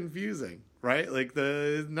world is confusing, right? Like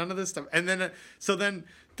none of this stuff. And then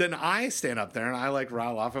then I stand up there and I like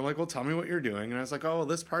rattle off. I'm like, well, tell me what you're doing. And I was like, oh, well,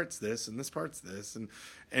 this part's this and this part's this, and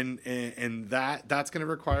that's going to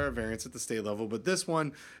require a variance at the state level. But this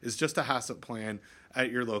one is just a HACCP plan at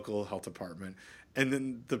your local health department. And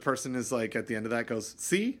then the person is like, at the end of that goes,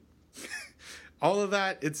 see. All of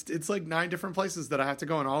that, it's like 9 different places that I have to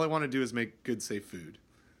go, and all I want to do is make good, safe food.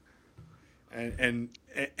 And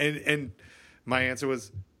my answer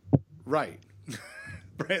was, right,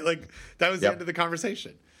 right. Like that was the end of the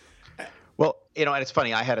conversation. Well, and it's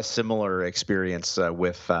funny. I had a similar experience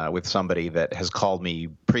with somebody that has called me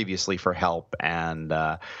previously for help, and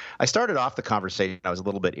I started off the conversation. I was a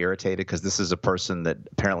little bit irritated because this is a person that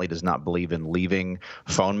apparently does not believe in leaving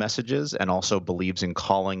phone messages, and also believes in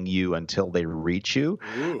calling you until they reach you.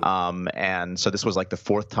 And so this was like the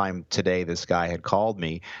 4th time today this guy had called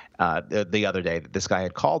me. The other day that this guy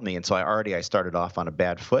had called me, and so I started off on a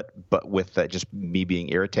bad foot, but with just me being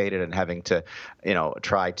irritated and having to,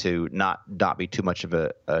 try to not be too much of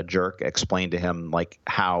a jerk, explain to him like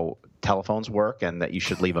how telephones work and that you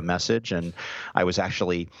should leave a message. And I was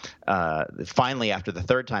actually finally, after the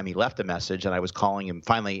 3rd time he left a message, and I was calling him.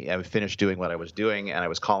 Finally, I finished doing what I was doing, and I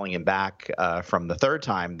was calling him back from the 3rd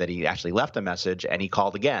time that he actually left a message, and he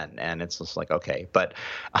called again. And it's just like, okay. But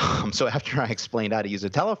so after I explained how to use a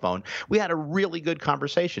telephone, we had a really good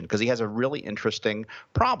conversation because he has a really interesting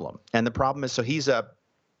problem. And the problem is, so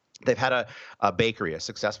they've had a bakery, a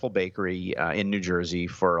successful bakery in New Jersey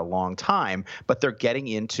for a long time, but they're getting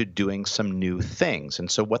into doing some new things.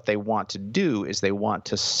 And so what they want to do is they want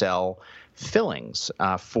to sell fillings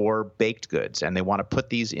for baked goods, and they want to put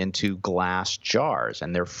these into glass jars,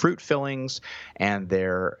 and they're fruit fillings, and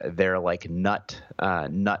they're like nut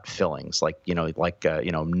fillings, like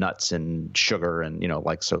nuts and sugar, and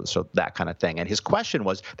like so that kind of thing. And his question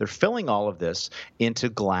was, they're filling all of this into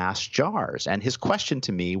glass jars, and his question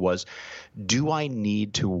to me was, do I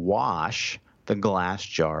need to wash the glass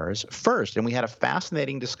jars first? And we had a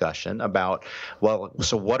fascinating discussion about, well,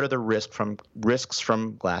 so what are the risks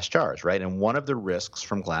from glass jars, right? And one of the risks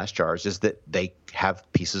from glass jars is that they have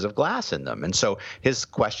pieces of glass in them. And so his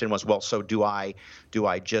question was, well, so do I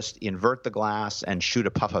just invert the glass and shoot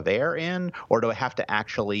a puff of air in, or do I have to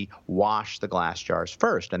actually wash the glass jars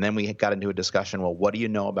first? And then we got into a discussion, well, what do you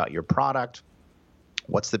know about your product?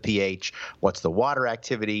 What's the pH? What's the water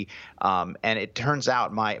activity? And it turns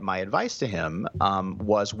out my advice to him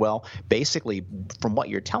was, well, basically, from what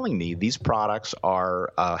you're telling me, these products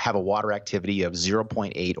have a water activity of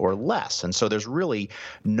 0.8 or less, and so there's really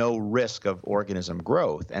no risk of organism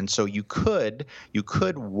growth. And so you could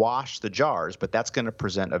wash the jars, but that's going to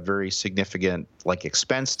present a very significant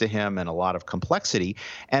expense to him and a lot of complexity.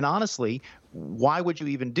 And honestly, why would you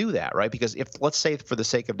even do that, right? Because if, let's say, for the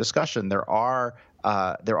sake of discussion, there are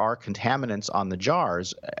contaminants on the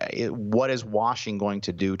jars, what is washing going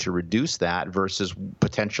to do to reduce that versus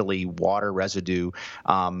potentially water residue,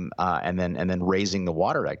 and then raising the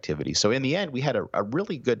water activity? So in the end, we had a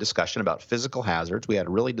really good discussion about physical hazards. We had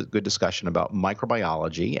a really good discussion about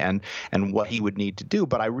microbiology and what he would need to do.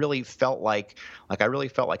 But I really felt like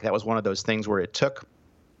that was one of those things where it took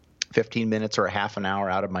 15 minutes or a half an hour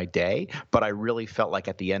out of my day, but I really felt like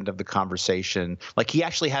at the end of the conversation, like he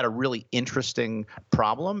actually had a really interesting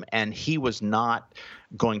problem, and he was not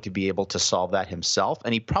going to be able to solve that himself,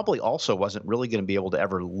 and he probably also wasn't really going to be able to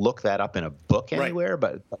ever look that up in a book anywhere.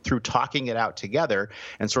 Right. But through talking it out together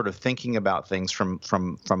and sort of thinking about things from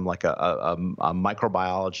like a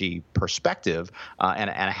microbiology perspective and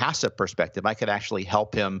a HACCP perspective, I could actually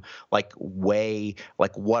help him weigh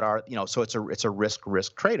what are so it's a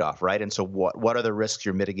risk trade-off, right? And so what are the risks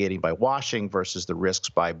you're mitigating by washing versus the risks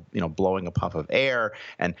by blowing a puff of air,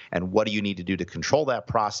 and what do you need to do to control that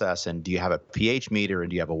process, and do you have a pH meter, and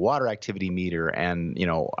do you have a water activity meter, and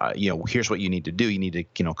here's what you need to do. You need to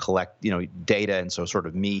collect data. And so sort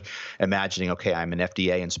of me imagining, okay, I'm an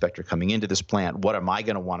FDA inspector coming into this plant. What am I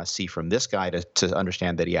going to want to see from this guy to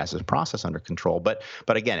understand that he has his process under control? But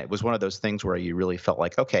again, it was one of those things where you really felt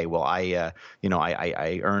like, okay, well, I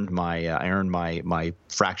earned my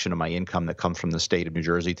fraction of my income that comes from the state of New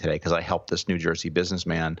Jersey today because I helped this New Jersey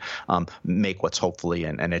businessman make what's hopefully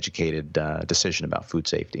an educated decision about food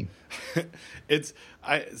safety.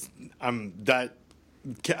 That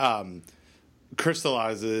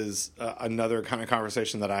crystallizes another kind of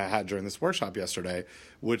conversation that I had during this workshop yesterday,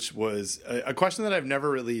 which was a question that I've never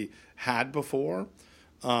really had before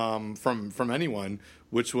from anyone,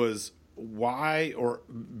 which was why, or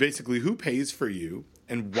basically who pays for you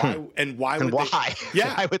And why? And why And would why? they?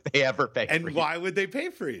 Yeah. Why would they ever pay? And for you? why would they pay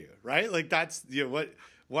for you? Right? Like that's what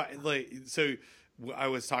like so. I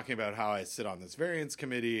was talking about how I sit on this variance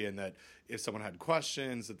committee, and that if someone had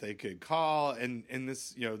questions, that they could call. And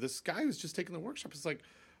this this guy who's just taking the workshop is like,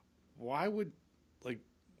 why?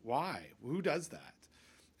 Who does that?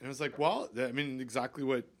 And I was like, well, I mean, exactly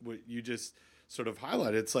what you just sort of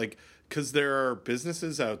highlighted. It's like, because there are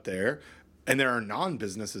businesses out there and there are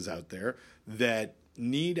non-businesses out there that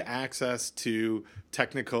need access to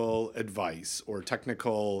technical advice or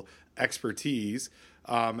technical expertise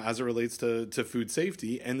as it relates to food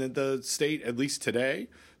safety. And that the state, at least today,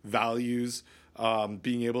 values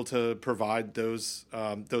being able to provide those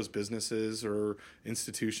businesses or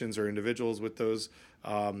institutions or individuals with those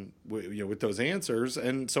with those answers,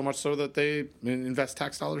 and so much so that they invest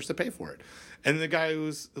tax dollars to pay for it. And the guy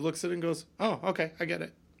looks at it and goes, "Oh, okay, I get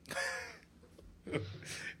it."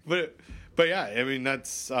 but yeah, I mean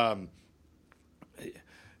that's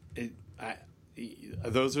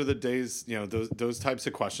those are the days, those types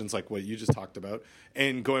of questions like what you just talked about,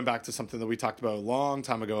 and going back to something that we talked about a long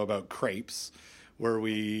time ago about crepes, where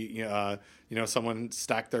we, someone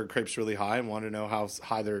stacked their crepes really high and wanted to know how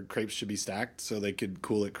high their crepes should be stacked so they could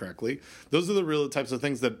cool it correctly. Those are the real types of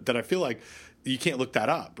things that I feel like you can't look that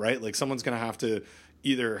up, right? Like someone's going to have to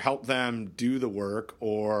either help them do the work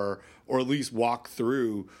or at least walk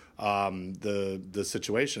through the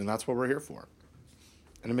situation. And that's what we're here for.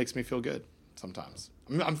 And it makes me feel good sometimes.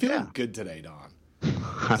 I'm feeling good today, Don.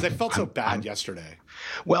 Because I felt so bad yesterday.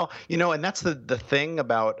 Well, and that's the thing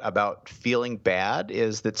about feeling bad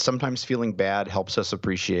is that sometimes feeling bad helps us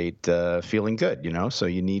appreciate feeling good. So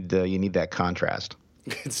you need that contrast.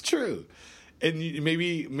 It's true, and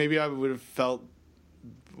maybe I would have felt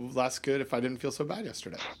less good if I didn't feel so bad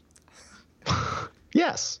yesterday.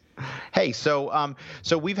 Yes. Hey, so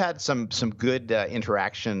we've had some good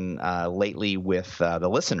interaction lately with the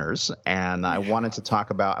listeners, and I wanted to talk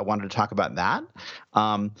about that,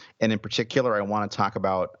 and in particular, I want to talk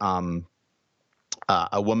about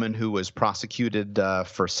a woman who was prosecuted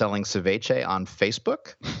for selling ceviche on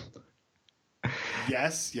Facebook.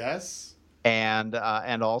 Yes. And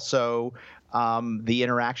also the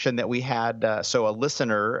interaction that we had. So a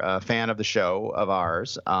listener, a fan of the show of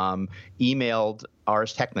ours, emailed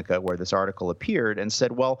Ars Technica, where this article appeared, and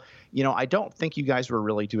said, well, I don't think you guys were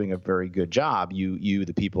really doing a very good job. You,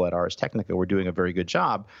 the people at Ars Technica, were doing a very good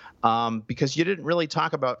job because you didn't really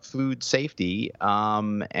talk about food safety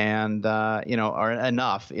or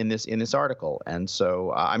enough in this article. And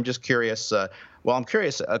so I'm just curious. I'm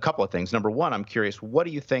curious a couple of things. Number one, I'm curious, what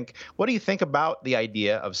do you think about the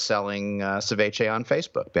idea of selling ceviche on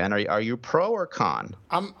Facebook, Ben? Are you pro or con?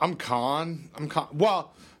 I'm con.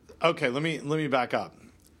 Well, okay, let me back up.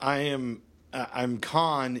 I'm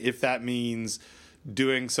con if that means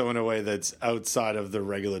doing so in a way that's outside of the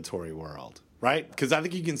regulatory world, right? Because I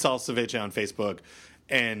think you can sell ceviche on Facebook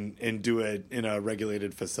and do it in a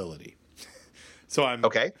regulated facility. So I'm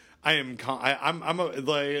okay. I am con.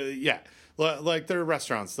 Like there are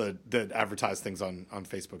restaurants that advertise things on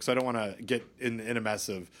Facebook, so I don't want to get in a mess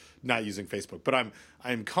of not using Facebook. But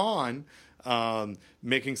I'm con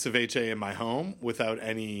making ceviche in my home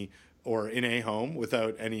in a home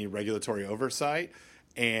without any regulatory oversight,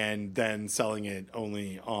 and then selling it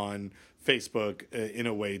only on Facebook in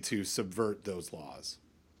a way to subvert those laws.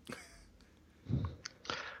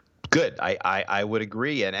 Good, I would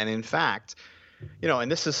agree, and in fact.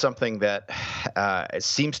 And this is something that it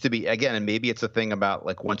seems to be, again, and maybe it's a thing about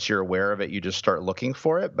like once you're aware of it, you just start looking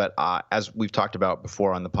for it. But as we've talked about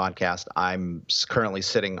before on the podcast, I'm currently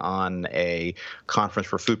sitting on a conference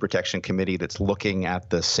for food protection committee that's looking at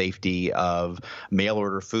the safety of mail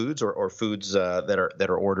order foods or foods that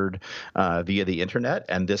are ordered via the internet.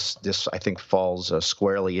 And this I think falls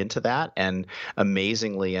squarely into that. And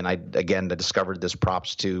amazingly, and I discovered this,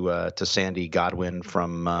 props to Sandy Godwin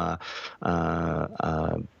from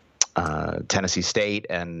Tennessee State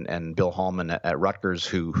and Bill Hallman at Rutgers,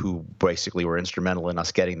 who basically were instrumental in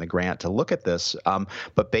us getting the grant to look at this.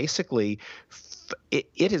 But basically, it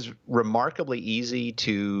is remarkably easy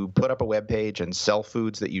to put up a web page and sell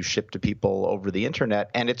foods that you ship to people over the internet,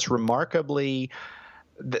 and it's remarkably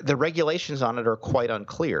the regulations on it are quite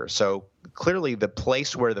unclear. So clearly, the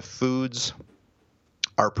place where the foods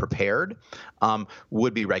are prepared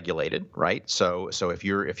would be regulated, right? So if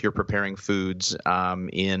you're preparing foods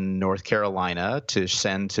in North Carolina to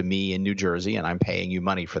send to me in New Jersey, and I'm paying you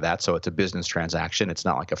money for that, so it's a business transaction. It's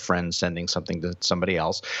not like a friend sending something to somebody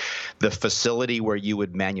else. The facility where you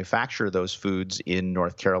would manufacture those foods in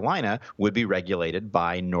North Carolina would be regulated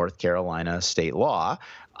by North Carolina state law.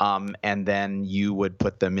 and then you would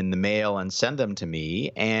put them in the mail and send them to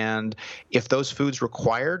me. And if those foods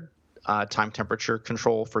required time temperature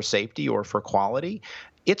control for safety or for quality,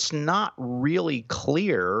 it's not really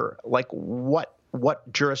clear like what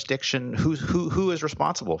jurisdiction, who is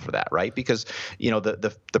responsible for that, right? Because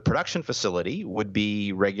the production facility would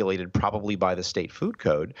be regulated probably by the state food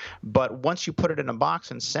code, but once you put it in a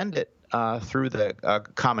box and send it through the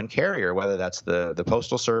common carrier, whether that's the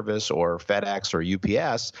Postal Service or FedEx or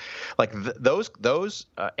UPS, like those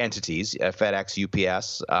entities, FedEx,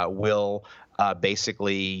 UPS, will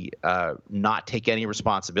basically not take any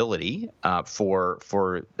responsibility for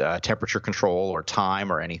temperature control or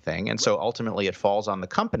time or anything, and so ultimately it falls on the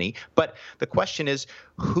company. But the question is,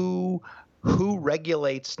 who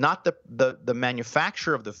regulates not the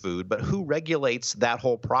manufacturer of the food, but who regulates that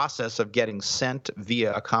whole process of getting sent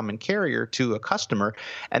via a common carrier to a customer?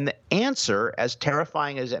 And the answer, as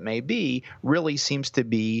terrifying as it may be, really seems to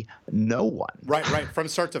be no one. Right, from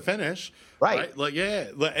start to finish. Right. Like, yeah,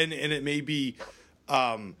 and it may be,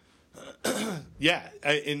 yeah,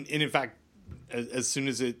 and in fact, as soon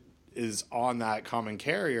as it is on that common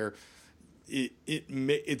carrier,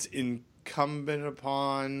 it's incumbent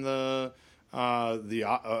upon the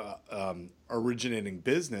originating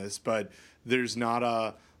business, but there's not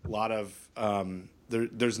a lot of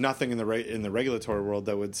there's nothing in the regulatory world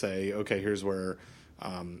that would say, okay, here's where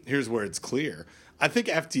it's clear. I think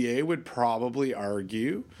FDA would probably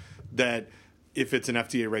argue that if it's an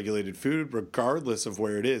FDA regulated food, regardless of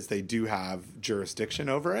where it is, they do have jurisdiction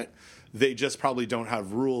over it. They just probably don't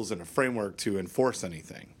have rules and a framework to enforce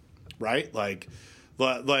anything, right? Like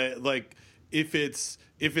if it's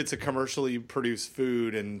a commercially produced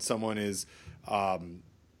food and someone is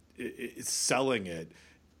selling it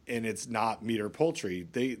and it's not meat or poultry,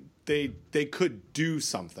 they could do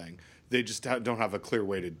something. They just don't have a clear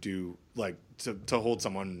way to do, like, to hold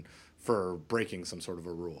someone for breaking some sort of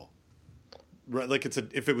a rule. Right, like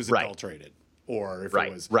if it was adulterated, or if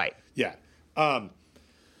it was yeah.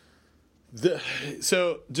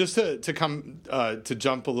 So just to come to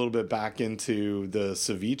jump a little bit back into the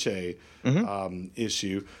ceviche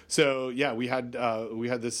issue. So yeah, we had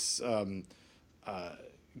this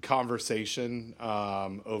conversation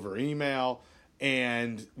over email,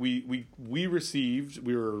 and we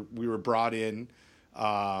were brought in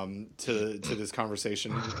to this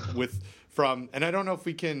conversation from, and I don't know if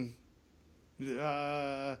we can.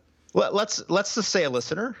 Let's just say a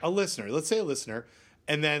listener. Let's say a listener,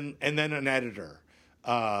 and then an editor,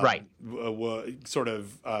 sort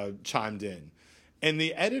of chimed in, and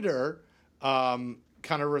the editor kind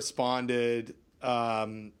of responded.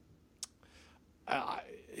 So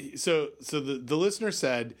the listener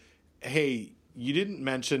said, "Hey, you didn't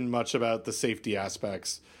mention much about the safety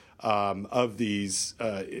aspects of these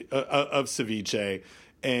of ceviche,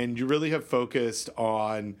 and you really have focused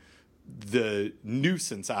on the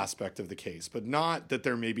nuisance aspect of the case, but not that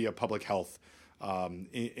there may be a public health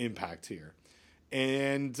impact here."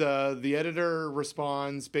 And the editor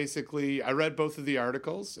responds, basically, I read both of the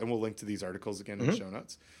articles, and we'll link to these articles again in the show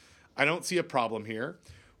notes. I don't see a problem here.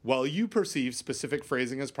 While you perceive specific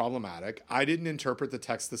phrasing as problematic, I didn't interpret the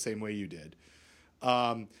text the same way you did.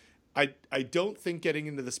 I don't think getting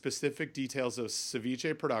into the specific details of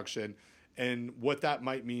ceviche production and what that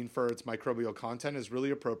might mean for its microbial content is really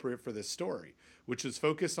appropriate for this story, which is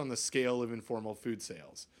focused on the scale of informal food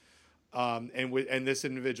sales, and this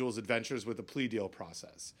individual's adventures with the plea deal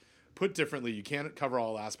process. Put differently, you can't cover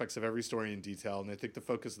all aspects of every story in detail, and I think the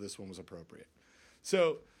focus of this one was appropriate.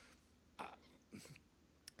 So,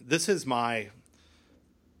 this is my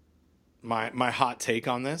hot take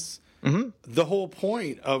on this. The whole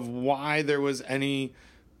point of why there was any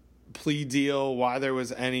plea deal, why there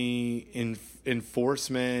was any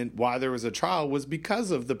enforcement, why there was a trial, was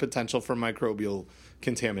because of the potential for microbial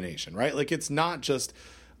contamination, right? Like, it's not just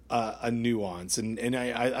a nuance. And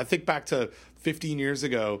I think back to 15 years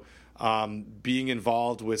ago, being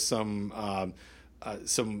involved with some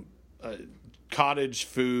cottage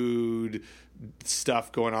food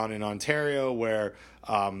stuff going on in Ontario, where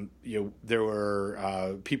there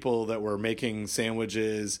were people that were making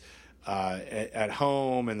sandwiches at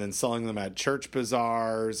home and then selling them at church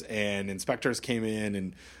bazaars, and inspectors came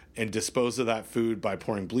in and disposed of that food by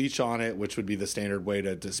pouring bleach on it, which would be the standard way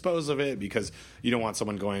to dispose of it, because you don't want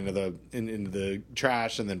someone going into the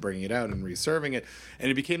trash and then bringing it out and reserving it.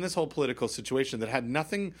 And it became this whole political situation that had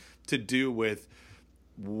nothing to do with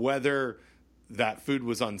whether that food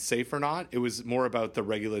was unsafe or not. It was more about the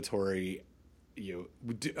regulatory,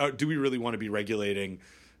 do we really want to be regulating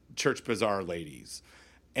church bazaar ladies?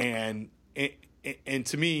 And and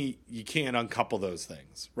to me, you can't uncouple those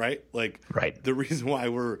things, right? Like, Right. the reason why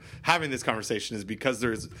we're having this conversation is because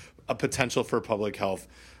there's a potential for public health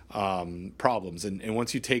problems, and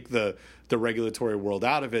once you take the regulatory world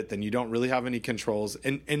out of it, then you don't really have any controls.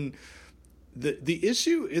 And the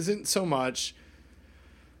issue isn't so much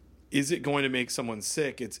is it going to make someone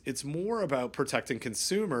sick. It's more about protecting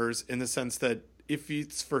consumers in the sense that if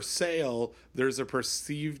it's for sale, there's a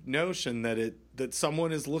perceived notion that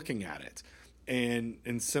someone is looking at it.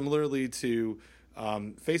 And similarly to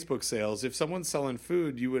Facebook sales, if someone's selling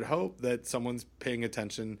food, you would hope that someone's paying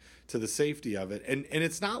attention to the safety of it. And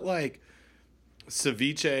it's not like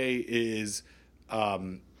ceviche is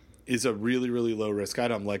a really, really low risk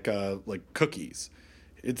item like cookies.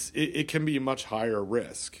 It can be much higher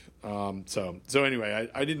risk. So anyway,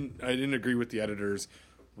 I didn't agree with the editor's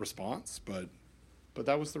response, but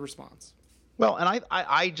that was the response. Well, and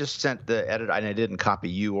I just sent the editor, and I didn't copy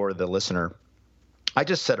you or the listener. I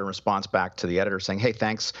just sent a response back to the editor saying, "Hey,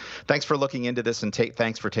 thanks for looking into this, and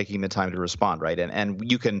thanks for taking the time to respond." Right, and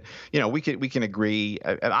you can, we can agree.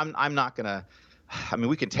 I'm not gonna. I mean,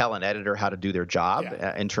 we can tell an editor how to do their job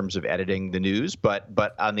in terms of editing the news, but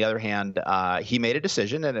on the other hand, he made a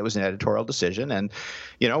decision, and it was an editorial decision, and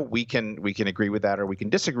we can agree with that or we can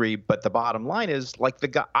disagree. But the bottom line is, like, the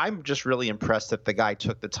guy, I'm just really impressed that the guy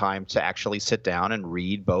took the time to actually sit down and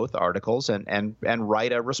read both articles and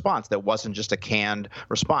write a response that wasn't just a canned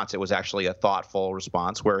response. It was actually a thoughtful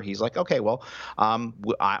response where he's like, okay, well, I'm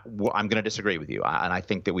going to disagree with you, and I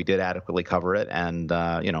think that we did adequately cover it, and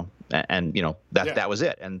that was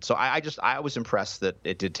it. And so I was impressed that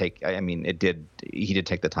it did take. I mean, he did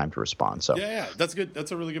take the time to respond. So yeah, that's good.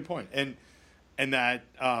 That's a really good point. And that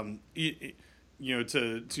to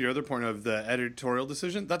your other point of the editorial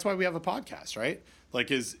decision, that's why we have a podcast, right? Like,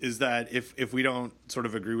 is that if we don't sort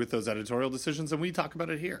of agree with those editorial decisions, then we talk about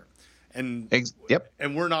it here. And yep.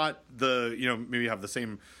 And we're not maybe have the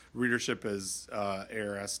same readership as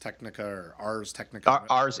ARS Technica or Ars Technica.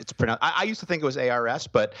 Ars, it's pronounced. I used to think it was ARS,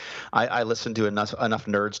 but I listened to enough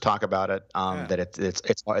nerds talk about it that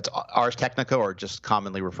it's Ars Technica, or just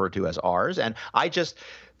commonly referred to as Ars. And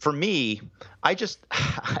for me,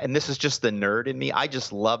 and this is just the nerd in me, I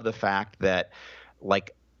just love the fact that,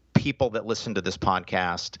 like, people that listen to this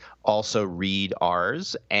podcast also read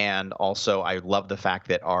Ars, and also I love the fact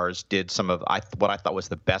that Ars did some of what I thought was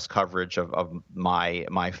the best coverage of our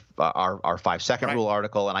 5-second rule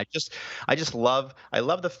article, and I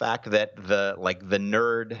love the fact that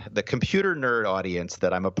the computer nerd audience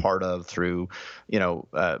that I'm a part of through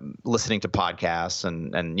listening to podcasts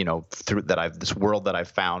and through this world that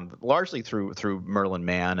I've found largely through Merlin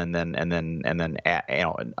Mann and then on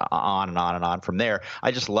and on and on from there.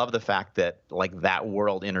 I just love the fact that, like, that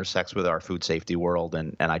world intersects with our food safety world,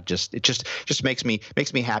 and it just makes me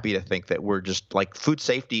happy to think that we're just, like, food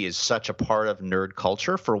safety is such a part of nerd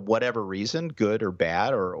culture for whatever reason, good or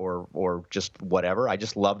bad or just whatever. I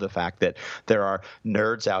just love the fact that there are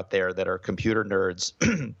nerds out there that are computer nerds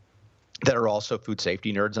that are also food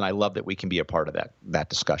safety nerds, and I love that we can be a part of that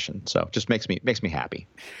discussion. So it just makes me happy.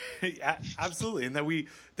 Yeah, absolutely, and that we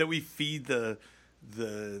feed the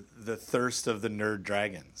thirst of the nerd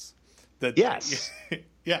dragons. Yes.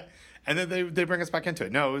 Yeah, and then they bring us back into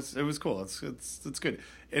it. No, it was cool. It's good.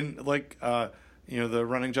 And like the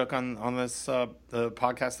running joke on this the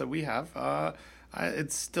podcast that we have,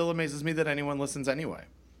 it still amazes me that anyone listens anyway.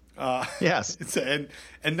 Yes. And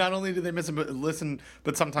not only do they listen,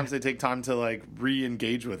 but sometimes they take time to, like,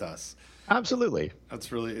 re-engage with us. Absolutely.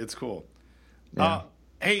 It's cool. Yeah.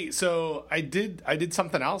 Hey, so I did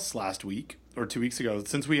something else last week or 2 weeks ago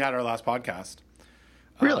since we had our last podcast.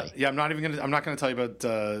 Really? Yeah, I'm not gonna tell you about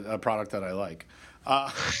a product that I like,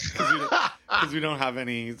 because we don't have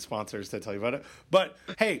any sponsors to tell you about it. But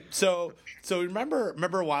hey, so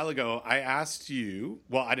remember a while ago I asked you.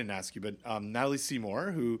 Well, I didn't ask you, but Natalie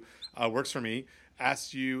Seymour, who works for me,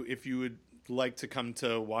 asked you if you would like to come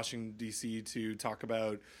to Washington D.C. to talk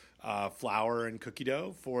about flour and cookie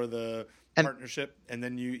dough for the partnership, and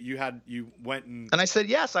then you went and I said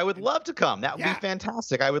yes, I would love to come. That would be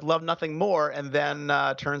fantastic. I would love nothing more. And then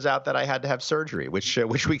turns out that I had to have surgery, which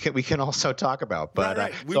we can also talk about. But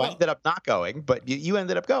right. I ended up not going. But you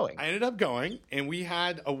ended up going. I ended up going, and we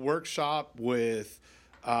had a workshop with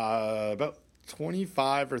about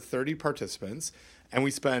 25 or 30 participants, and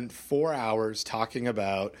we spent 4 hours talking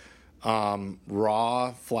about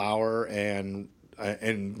raw flour and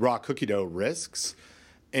raw cookie dough risks,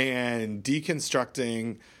 and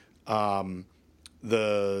deconstructing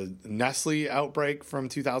the Nestle outbreak from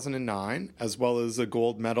 2009, as well as a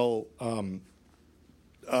gold medal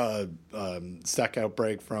STEC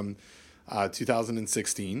outbreak from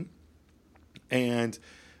 2016. And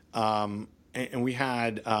we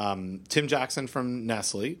had Tim Jackson from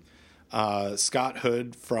Nestle, Scott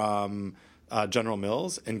Hood from General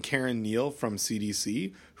Mills, and Karen Neal from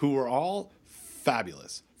CDC, who were all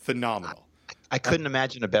fabulous, phenomenal. I couldn't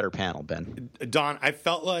imagine a better panel, Ben. Don, I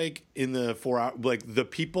felt like in the 4 hour, like the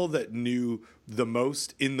people that knew the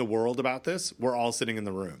most in the world about this were all sitting in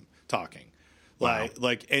the room talking. Wow.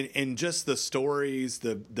 And just the stories,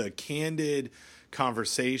 the candid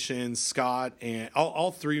conversations. Scott and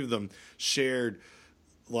all three of them shared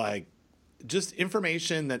like just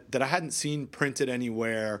information that I hadn't seen printed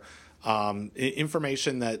anywhere.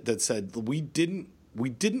 Information that said we didn't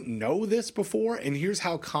know this before, and here's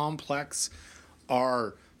how complex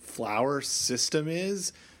our flour system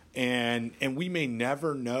is, and we may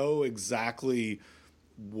never know exactly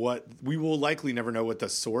what we will likely never know what the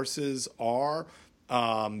sources are,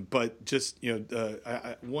 but just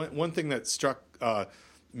one thing that struck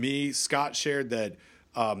me, Scott shared that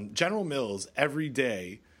General Mills every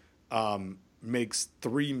day makes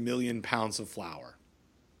 3 million pounds of flour.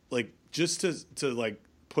 Like just to like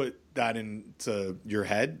put that into your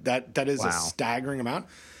head, that is a staggering amount.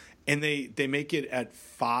 And they make it at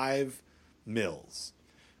 5 mills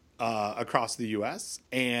across the U.S.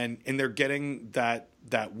 and they're getting that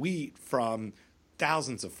wheat from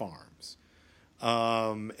thousands of farms.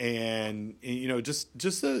 And you know, just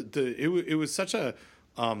it was such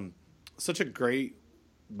a great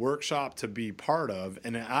workshop to be part of,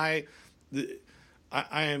 and I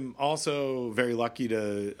am also very lucky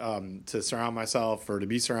to surround myself or to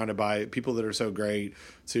be surrounded by people that are so great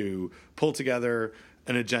to pull together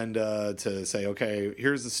an agenda to say, okay,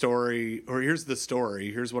 here's the story,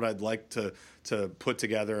 here's what I'd like to put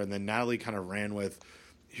together. And then Natalie kind of ran with,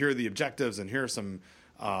 here are the objectives and here are some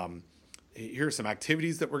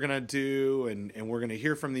activities that we're going to do. And we're going to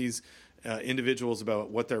hear from these individuals about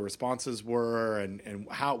what their responses were and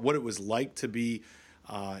what it was like to be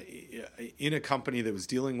in a company that was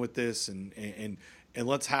dealing with this, and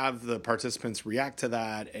let's have the participants react to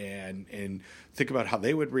that and think about how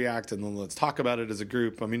they would react, and then let's talk about it as a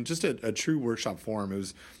group. I mean, just a true workshop forum.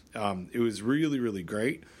 It was really, really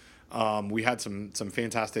great. We had some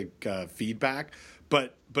fantastic feedback,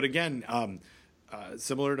 but again,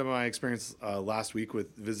 similar to my experience last week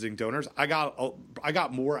with visiting donors, I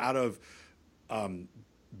got more out of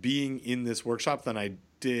being in this workshop than I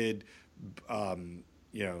did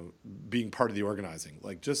being part of the organizing.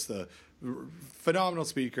 Like just the phenomenal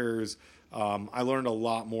speakers. I learned a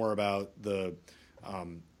lot more about the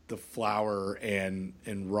flour and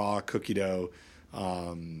raw cookie dough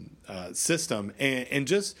system, and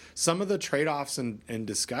just some of the trade-offs and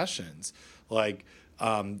discussions, like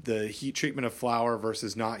the heat treatment of flour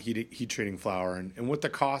versus not heat treating flour, and what the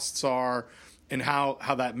costs are, and how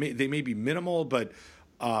that they may be minimal, but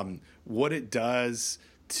what it does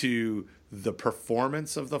to the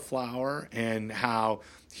performance of the flour, and how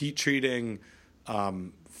heat treating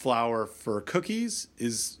flour for cookies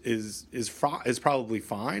is probably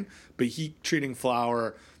fine, but heat treating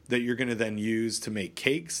flour that you're going to then use to make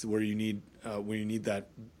cakes, where you need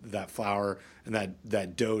that flour and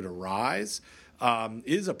that dough to rise,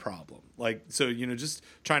 is a problem. Like, so, just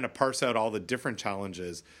trying to parse out all the different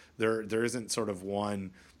challenges. There isn't sort of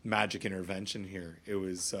one magic intervention here. It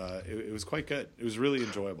was quite good. It was really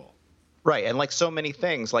enjoyable. Right, and like so many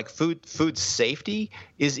things, like food safety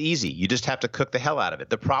is easy. You just have to cook the hell out of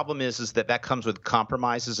it. The problem is that comes with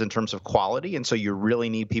compromises in terms of quality, and so you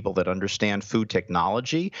really need people that understand food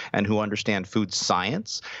technology and who understand food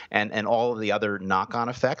science and all of the other knock-on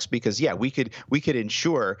effects. Because we could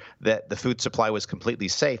ensure that the food supply was completely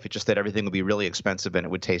safe. It's just that everything would be really expensive and it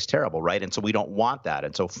would taste terrible, right? And so we don't want that.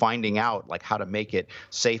 And so finding out like how to make it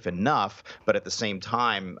safe enough, but at the same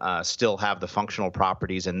time still have the functional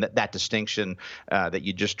properties and that distinction that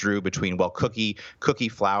you just drew between, well, cookie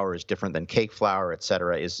flour is different than cake flour, et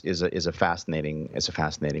cetera, is a fascinating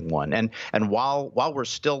one. And while we're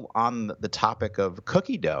still on the topic of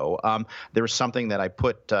cookie dough, there was something that I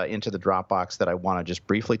put into the Dropbox that I want to just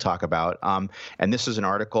briefly talk about. And this is an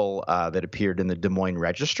article that appeared in the Des Moines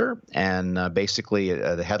Register, and basically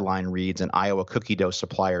the headline reads: "An Iowa cookie dough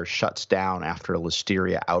supplier shuts down after a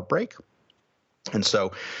listeria outbreak." And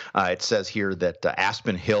so it says here that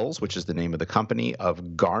Aspen Hills, which is the name of the company,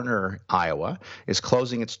 of Garner, Iowa, is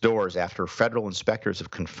closing its doors after federal inspectors have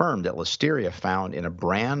confirmed that listeria found in a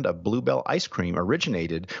brand of Bluebell ice cream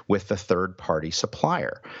originated with the third-party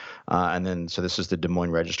supplier. So this is the Des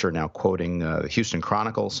Moines Register now quoting the Houston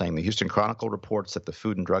Chronicle, saying the Houston Chronicle reports that the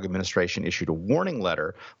Food and Drug Administration issued a warning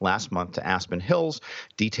letter last month to Aspen Hills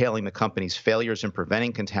detailing the company's failures in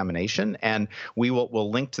preventing contamination. And we'll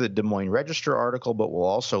link to the Des Moines Register article article, but we'll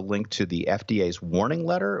also link to the FDA's warning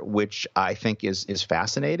letter, which I think is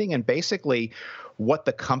fascinating. And basically, what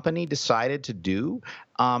the company decided to do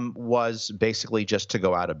was basically just to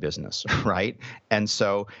go out of business, right? And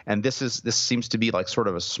so, and this seems to be like sort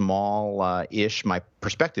of a small ish. My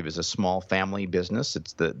perspective is a small family business.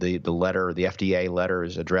 It's the letter, the FDA letter,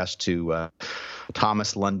 is addressed to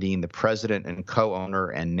Thomas Lundeen, the president and co-owner,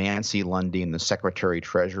 and Nancy Lundeen, the secretary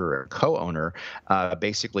treasurer and co-owner,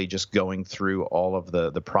 basically just going through all of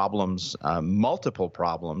the problems, multiple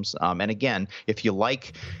problems. And again, if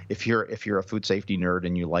you're a food safety nerd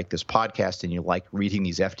and you like this podcast and you like reading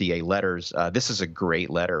these FDA letters, this is a great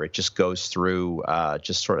letter. It just goes through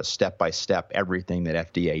just sort of step by step everything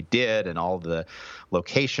that FDA did and all the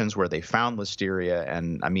locations where they found Listeria.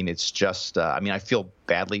 And I mean, it's just I feel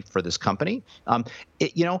badly for this company.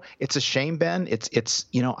 It's a shame, Ben.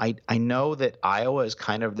 I know that Iowa is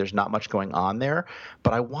kind of, there's not much going on there,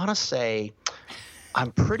 but I want to say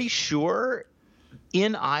I'm pretty sure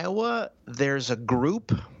in Iowa there's a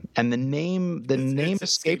group, and the name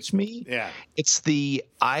escapes me. Yeah, it's the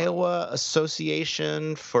Iowa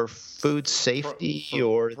Association for Food Safety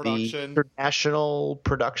or production. The International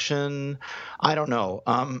Production. I don't know.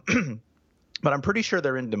 But I'm pretty sure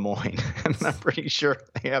they're in Des Moines, and I'm pretty sure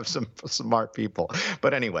they have some smart people.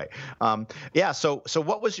 But anyway, yeah. So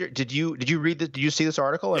what was your? Did you read this? Did you see this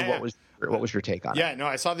article? And what was your take on it? Yeah, no,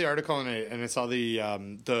 I saw the article and I saw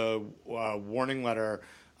the warning letter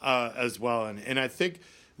as well, and I think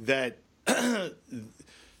that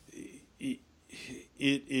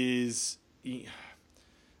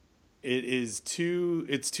it's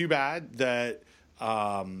too bad that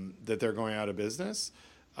that they're going out of business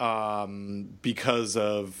because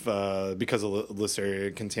of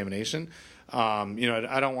Listeria contamination.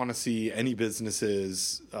 I don't want to see any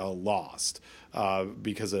businesses lost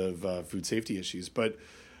because of food safety issues. But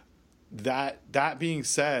that being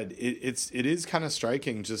said, it is kind of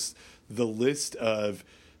striking, just the list of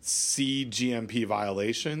CGMP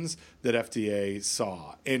violations that FDA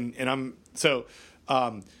saw, and I'm so.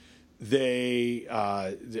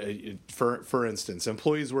 For instance,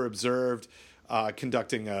 employees were observed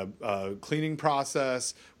conducting a cleaning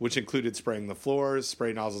process, which included spraying the floors,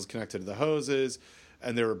 spray nozzles connected to the hoses,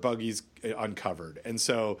 and there were buggies uncovered. And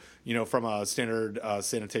so, from a standard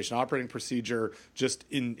sanitation operating procedure, just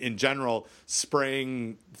in general,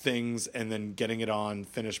 spraying things and then getting it on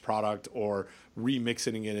finished product or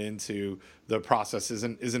remixing it into the process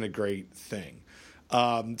isn't a great thing.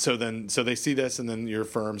 So they see this, and then your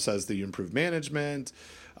firm says that you improve management.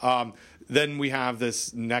 Then we have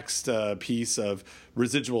this next piece of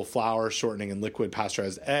residual flour shortening and liquid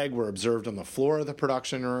pasteurized egg were observed on the floor of the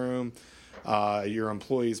production room. Your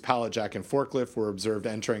employees' pallet jack and forklift were observed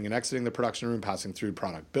entering and exiting the production room, passing through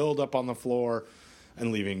product buildup on the floor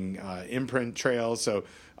and leaving imprint trails. So,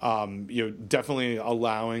 definitely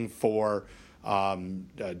allowing for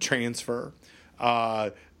transfer.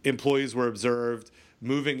 Employees were observed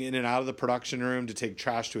moving in and out of the production room to take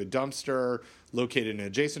trash to a dumpster located in an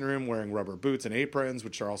adjacent room, wearing rubber boots and aprons,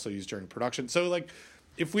 which are also used during production. So,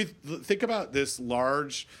 if we think about this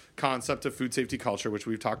large concept of food safety culture, which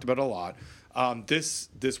we've talked about a lot, this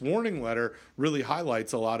warning letter really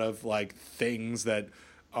highlights a lot of things that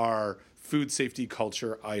are food safety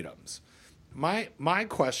culture items. My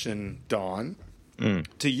question, Don,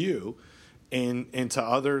 to you and to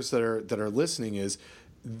others that are listening is,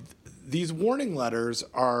 these warning letters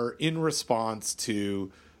are in response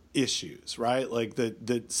to issues, right?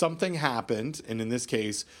 That something happened, and in this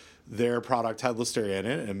case, their product had Listeria in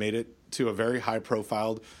it and made it to a very high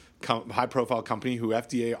profile company who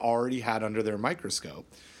FDA already had under their microscope,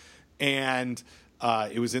 and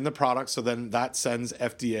it was in the product. So then that sends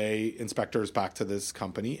FDA inspectors back to this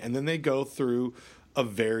company, and then they go through a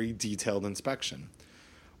very detailed inspection.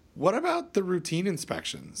 What about the routine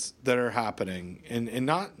inspections that are happening? And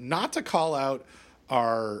not to call out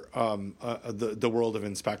our the world of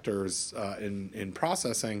inspectors in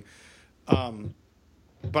processing,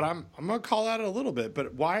 but I'm going to call out it a little bit.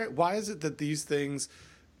 But why is it that these things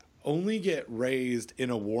only get raised in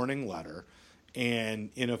a warning letter and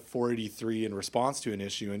in a 483 in response to an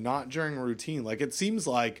issue, and not during routine? It seems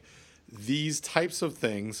like these types of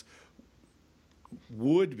things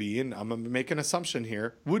would be, and I'm going to make an assumption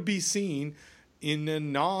here, would be seen in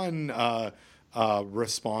a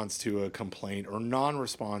response to a complaint or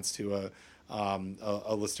non-response to a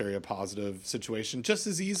Listeria positive situation just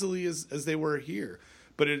as easily as they were here.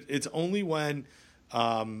 But it's only when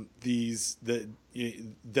that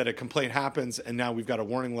a complaint happens and now we've got a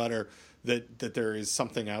warning letter that there is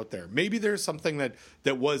something out there. Maybe there's something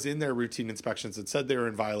that was in their routine inspections that said they were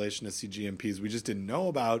in violation of CGMPs we just didn't know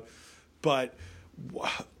about. but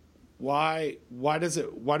why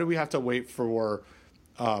do we have to wait for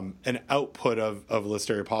an output of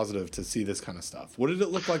Listeria Positive to see this kind of stuff? What did it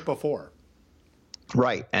look like before?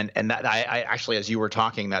 Right, and that I actually, as you were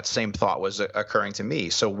talking, that same thought was occurring to me.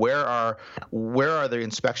 So where are the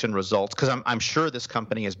inspection results? Because I'm sure this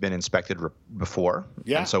company has been inspected before.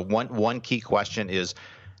 Yeah. And so one key question is,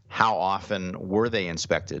 how often were they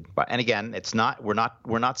inspected? And again, we're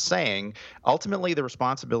not saying ultimately the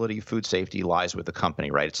responsibility of food safety lies with the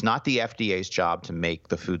company, right? It's not the FDA's job to make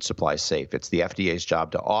the food supply safe. It's the FDA's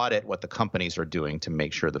job to audit what the companies are doing to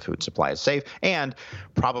make sure the food supply is safe. And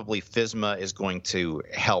probably FSMA is going to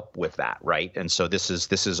help with that, right? And so this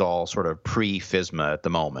is all sort of pre-FSMA at the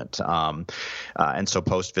moment. And so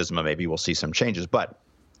post-FSMA, maybe we'll see some changes. But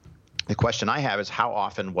the question I have is, how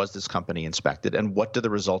often was this company inspected, and what do the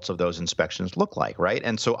results of those inspections look like, right?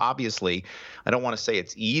 And so obviously, I don't want to say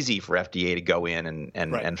it's easy for FDA to go in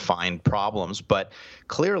and find problems, but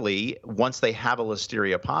clearly, once they have a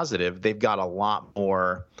Listeria positive, they've got a lot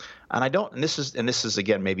more. And this is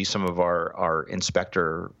again, maybe some of our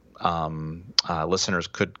inspector listeners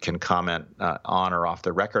can comment on or off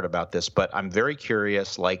the record about this, but I'm very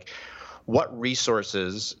curious, like, what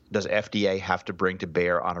resources does FDA have to bring to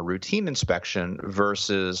bear on a routine inspection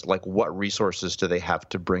versus like what resources do they have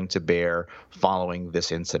to bring to bear following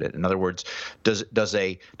this incident? In other words, does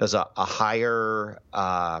a higher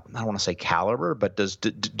I don't want to say caliber, but does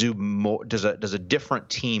a different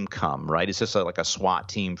team come, right? Is this like a SWAT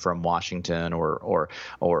team from Washington or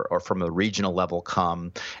from the regional level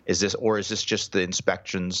come? Is this just the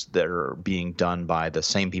inspections that are being done by the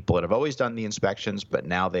same people that have always done the inspections, but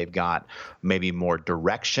now they've got maybe more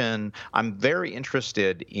direction? I'm very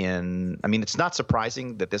interested in. I mean, it's not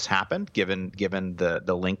surprising that this happened, given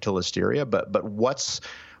the link to Listeria. But what's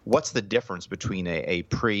the difference between a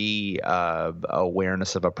pre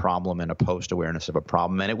awareness of a problem and a post awareness of a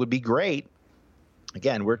problem? And it would be great.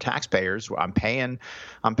 Again, we're taxpayers. I'm paying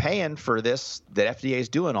for this, that FDA is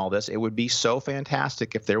doing all this. It would be so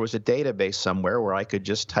fantastic if there was a database somewhere where I could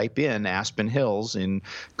just type in Aspen Hills in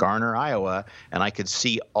Garner, Iowa, and I could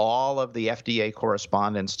see all of the FDA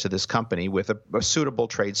correspondence to this company with a suitable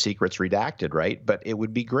trade secrets redacted, right? But it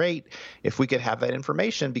would be great if we could have that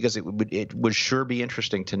information, because it would sure be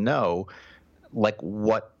interesting to know, like,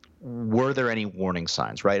 were there any warning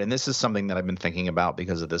signs, right? And this is something that I've been thinking about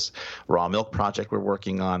because of this raw milk project we're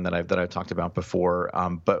working on that I've talked about before.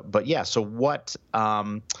 But yeah, so what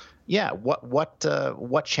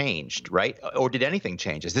changed, right? Or did anything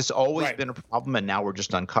change? Has this always been a problem and now we're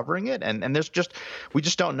just uncovering it? And we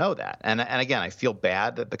just don't know that. And again, I feel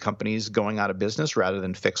bad that the company's going out of business rather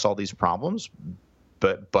than fix all these problems.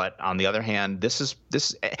 But on the other hand, this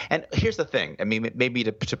and here's the thing. I mean, maybe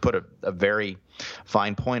to put a very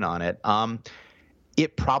fine point on it,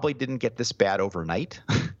 it probably didn't get this bad overnight.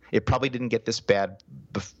 It probably didn't get this bad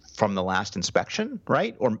from the last inspection,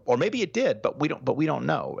 right? Or maybe it did, but we don't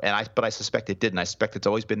know. But I suspect it did, and I suspect it's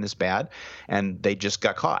always been this bad, and they just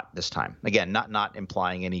got caught this time. Again, not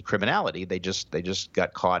implying any criminality. They just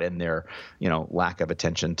got caught in their lack of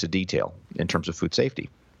attention to detail in terms of food safety.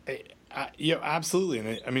 Yeah, absolutely.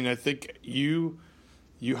 And I mean, I think you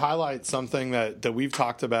highlight something that we've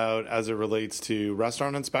talked about as it relates to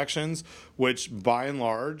restaurant inspections, which by and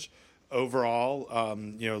large, overall,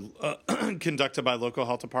 conducted by local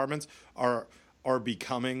health departments are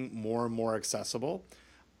becoming more and more accessible.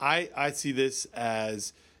 I see this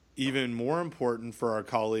as even more important for our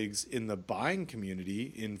colleagues in the buying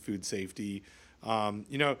community in food safety.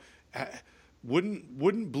 Wouldn't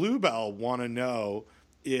Bluebell want to know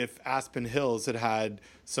if Aspen Hills had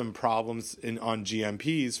some problems on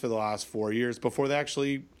GMPs for the last 4 years before they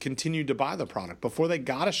actually continued to buy the product, before they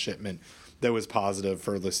got a shipment that was positive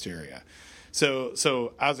for Listeria?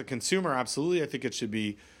 So as a consumer, absolutely, I think it should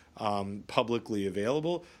be publicly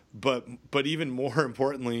available. But even more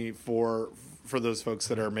importantly, for those folks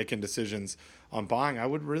that are making decisions on buying, I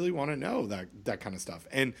would really want to know that kind of stuff.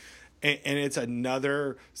 And it's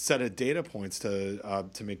another set of data points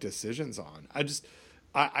to make decisions on.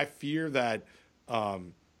 I fear that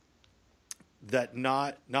that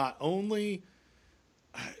not only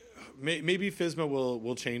maybe FSMA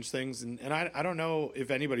will change things, and I don't know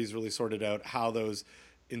if anybody's really sorted out how those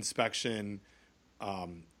inspections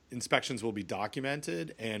will be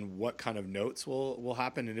documented and what kind of notes will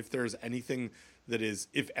happen, and if there's anything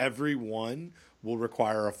if everyone will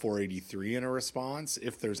require a 483 in a response,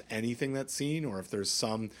 if there's anything that's seen, or if there's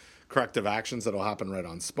some corrective actions that'll happen right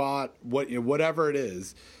on spot, whatever it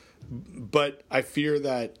is. But I fear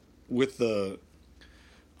that with the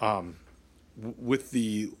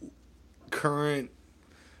current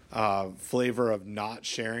flavor of not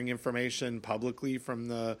sharing information publicly from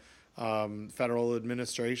the federal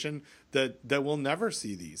administration, that we'll never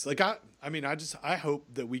see these. Like I hope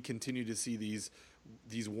that we continue to see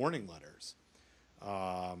these warning letters,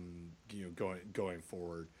 going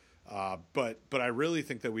forward. But I really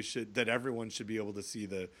think that everyone should be able to see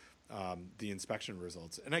the inspection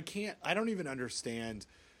results. And I don't even understand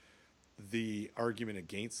the argument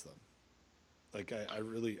against them. Like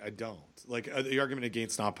I don't like the argument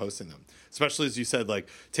against not posting them, especially as you said, like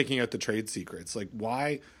taking out the trade secrets. Like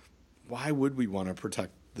why would we want to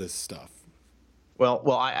protect this stuff? Well,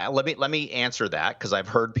 let me answer that, because I've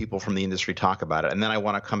heard people from the industry talk about it, and then I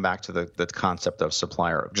want to come back to the concept of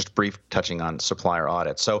supplier. Just brief touching on supplier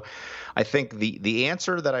audit. So, I think the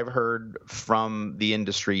answer that I've heard from the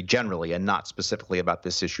industry generally, and not specifically about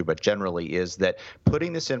this issue, but generally, is that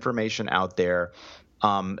putting this information out there,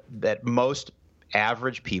 that most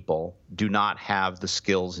average people do not have the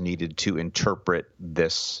skills needed to interpret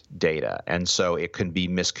this data. And so it can be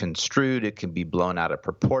misconstrued, it can be blown out of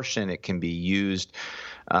proportion, it can be used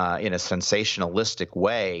in a sensationalistic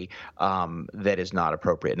way that is not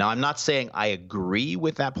appropriate. Now, I'm not saying I agree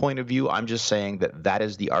with that point of view. I'm just saying that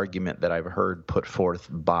is the argument that I've heard put forth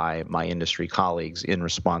by my industry colleagues in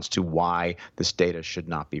response to why this data should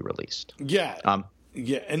not be released. Yeah.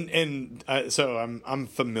 Yeah, and so I'm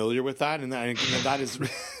familiar with that, and that is,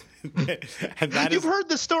 and that You've heard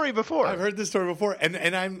this story before. I've heard this story before,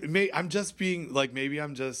 and I'm just being like, maybe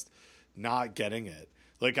I'm just not getting it.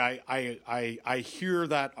 Like I hear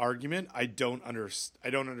that argument. I don't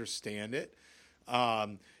understand it.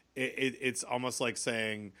 It's almost like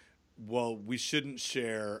saying, well, we shouldn't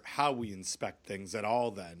share how we inspect things at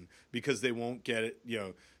all then, because they won't get it.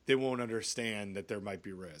 They won't understand that there might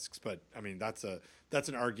be risks. But I mean, that's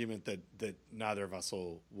an argument that neither of us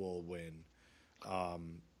will win.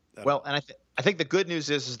 Well, and I think the good news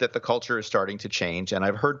is that the culture is starting to change, and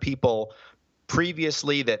I've heard people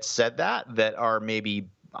previously that said that are maybe,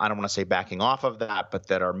 I don't want to say backing off of that, but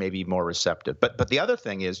that are maybe more receptive. But the other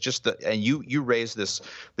thing is just and you raised this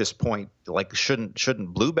point, like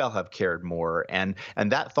shouldn't Bluebell have cared more? And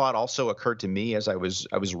that thought also occurred to me as I was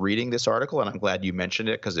reading this article, and I'm glad you mentioned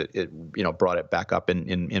it, because it brought it back up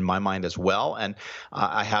in my mind as well. And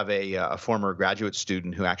I have a former graduate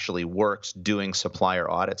student who actually works doing supplier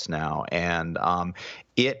audits now, and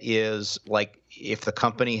it is like, if the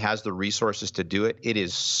company has the resources to do it, it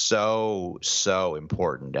is so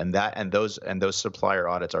important, and those supplier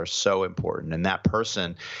audits are so important. And that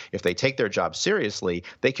person, if they take their job seriously,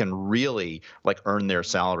 they can really like earn their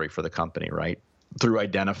salary for the company, right? Through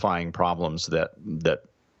identifying problems that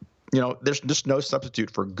there's just no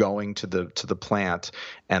substitute for going to the plant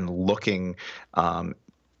and looking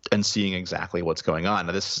and seeing exactly what's going on.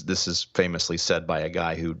 Now, this is famously said by a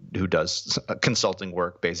guy who does consulting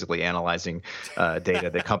work, basically analyzing data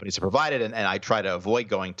that companies have provided, and I try to avoid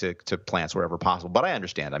going to plants wherever possible. But I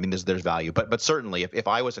understand. I mean, there's value. But certainly, if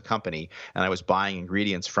I was a company and I was buying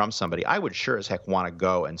ingredients from somebody, I would sure as heck want to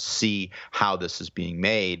go and see how this is being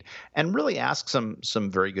made and really ask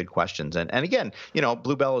some very good questions. And again,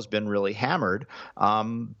 Bluebell has been really hammered.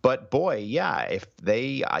 But boy, yeah, if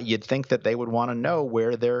you'd think that they would want to know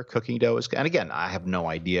where their cooking dough is. And again, I have no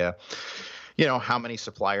idea, how many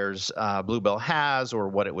suppliers Bluebell has or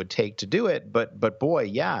what it would take to do it. But boy,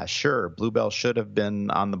 yeah, sure, Bluebell should have been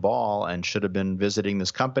on the ball and should have been visiting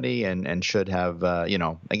this company and should have, they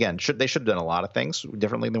should have done a lot of things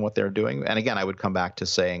differently than what they're doing. And again, I would come back to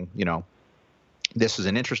saying, this is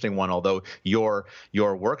an interesting one, although your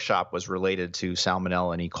workshop was related to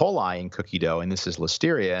Salmonella and E. coli in cookie dough, and this is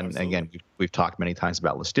Listeria. And Absolutely. Again, we've talked many times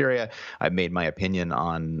about Listeria. I've made my opinion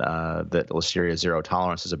on that Listeria zero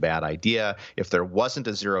tolerance is a bad idea. If there wasn't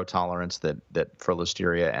a zero tolerance that for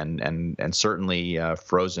Listeria and certainly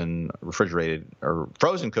frozen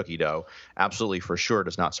cookie dough, absolutely for sure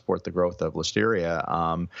does not support the growth of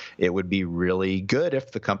Listeria. It would be really good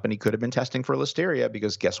if the company could have been testing for Listeria,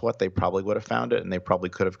 because guess what? They probably would have found it, and they probably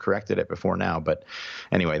could have corrected it before now. But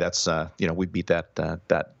anyway, that's we beat that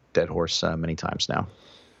dead horse many times now.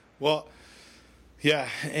 Well, yeah,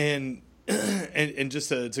 and just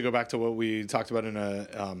to go back to what we talked about in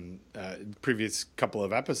a previous couple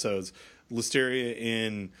of episodes,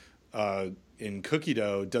 Listeria in cookie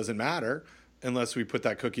dough doesn't matter unless we put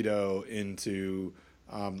that cookie dough into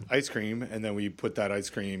ice cream, and then we put that ice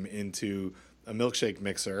cream into a milkshake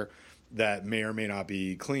mixer that may or may not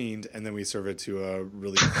be cleaned, and then we serve it to a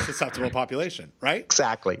really susceptible population, right?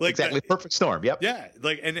 Exactly. Perfect storm. Yep. Yeah.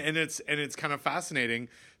 And it's kind of fascinating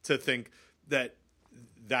to think that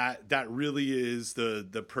really is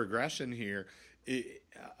the progression here.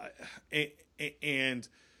 And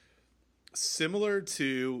similar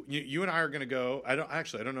to you and I are going to go. I don't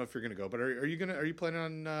know if you're going to go, but are you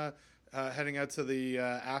planning on heading out to the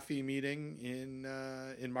AFI meeting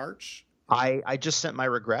in March? I just sent my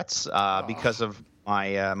regrets because of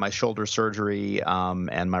my shoulder surgery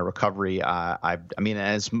and my recovery. I mean,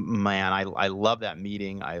 I love that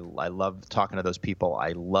meeting. I love talking to those people.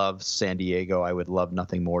 I love San Diego. I would love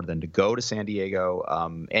nothing more than to go to San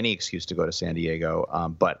Diego. Any excuse to go to San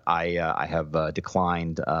Diego. But I have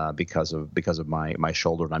declined because of my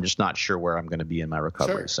shoulder, and I'm just not sure where I'm going to be in my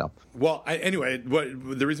recovery. Sure. So, well, anyway,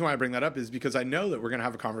 the reason why I bring that up is because I know that we're going to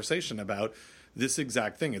have a conversation about this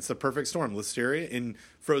exact thing. It's the perfect storm. Listeria in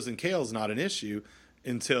frozen kale is not an issue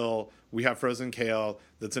until we have frozen kale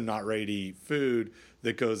that's a not ready to eat food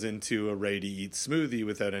that goes into a ready to eat smoothie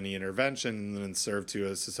without any intervention and then served to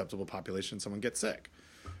a susceptible population. Someone gets sick,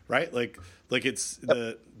 right? Like it's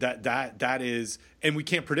that is, and we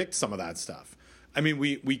can't predict some of that stuff. I mean,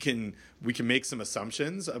 we can make some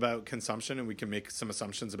assumptions about consumption, and we can make some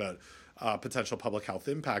assumptions about potential public health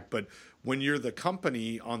impact. But when you're the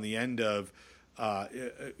company on the end of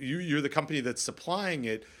you're the company that's supplying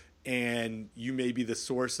it, and you may be the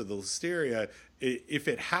source of the listeria. If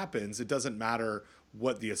it happens, it doesn't matter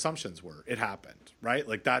what the assumptions were. It happened, right?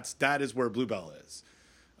 Like that is where Bluebell is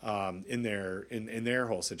in their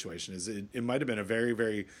whole situation. Is it might have been a very,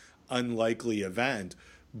 very unlikely event,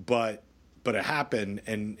 but it happened,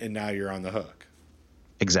 and now you're on the hook.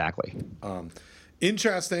 exactly.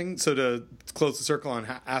 Interesting. So to close the circle on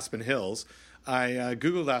Aspen Hills, I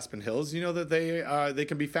Googled Aspen Hills. You know that they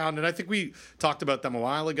can be found, and I think we talked about them a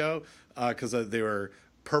while ago because they were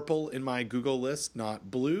purple in my Google list, not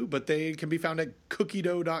blue, but they can be found at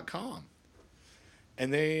cookiedough.com.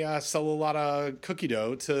 And they sell a lot of cookie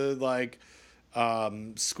dough to like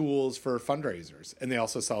schools for fundraisers, and they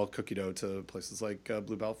also sell cookie dough to places like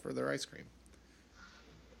Bluebell for their ice cream.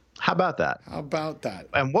 How about that?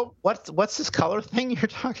 And what's this color thing you're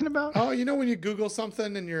talking about? Oh, you know when you Google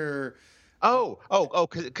something and you're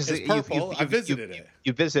because it's purple. I visited it.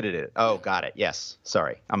 You visited it. Oh, got it. Yes.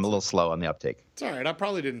 Sorry, I'm a little slow on the uptake. It's all right. I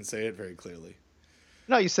probably didn't say it very clearly.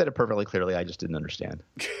 No, you said it perfectly clearly. I just didn't understand.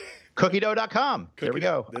 Cookiedough.com. There we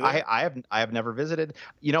go. I have never visited.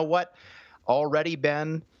 You know what? Already,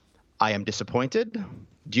 Ben, I am disappointed.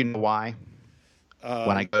 Do you know why?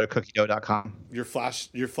 When I go to cookiedough.com, your flash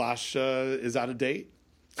is out of date.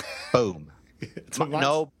 Boom.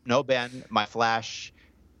 No, Ben, my flash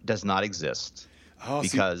does not exist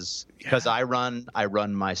because I run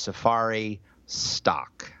my Safari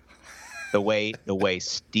stock the way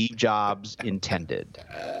Steve Jobs intended.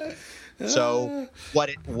 So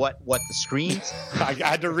what the screens I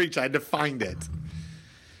had to find it.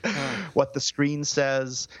 What the screen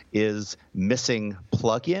says is missing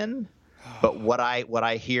plugin, but what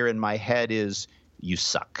I hear in my head is you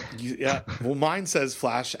suck. Yeah. Well, mine says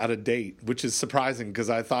flash out of date, which is surprising because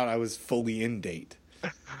I thought I was fully in date.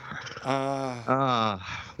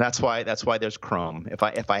 That's why there's Chrome. If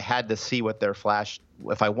I had to see what their flash,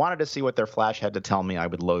 if I wanted to see what their flash had to tell me, I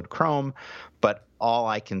would load Chrome. But all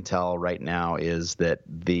I can tell right now is that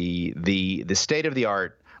the state of the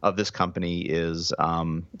art of this company is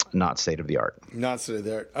not state of the art. Not state of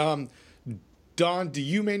the art. Don, do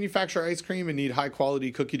you manufacture ice cream and need high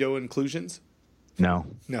quality cookie dough inclusions? No.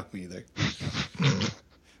 No, me either.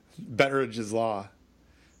 Betteridge's Law.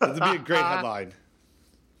 That'd be a great headline.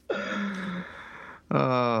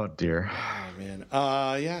 Oh dear. Oh man.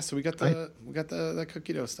 Yeah. So we got the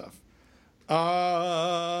cookie dough stuff.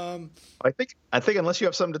 I think unless you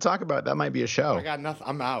have something to talk about, that might be a show. I got nothing.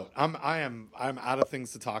 I'm out. I'm out of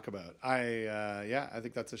things to talk about. I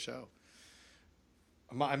think that's a show.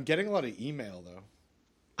 I'm getting a lot of email though.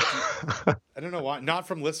 I don't know why. Not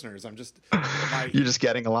from listeners. I'm just. You're just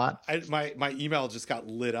getting a lot. My email just got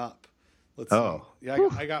lit up. Let's see. Yeah,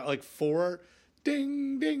 I got like 4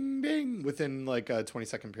 ding ding ding within like a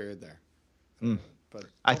 20-second period there. But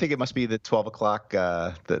I think it must be the 12 o'clock,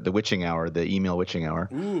 the witching hour, the email witching hour.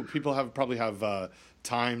 Ooh, people probably have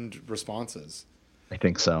timed responses. I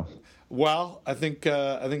think so. Well, I think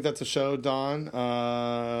that's a show, Don.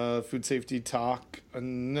 Food safety talk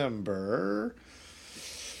number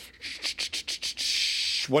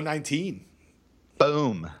 119.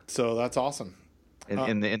 Boom. So that's awesome.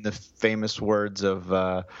 In the famous words of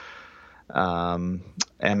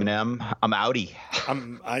Eminem, I'm outie.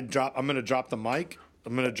 I'm gonna drop the mic.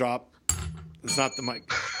 It's not the mic.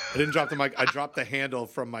 I didn't drop the mic. I dropped the handle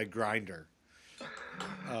from my grinder.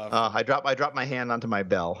 I dropped my hand onto my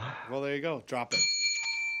bell. Well, there you go. Drop it.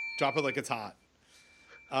 Drop it like it's hot.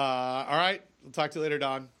 All right. We'll talk to you later,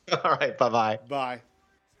 Don. All right. Bye-bye. Bye.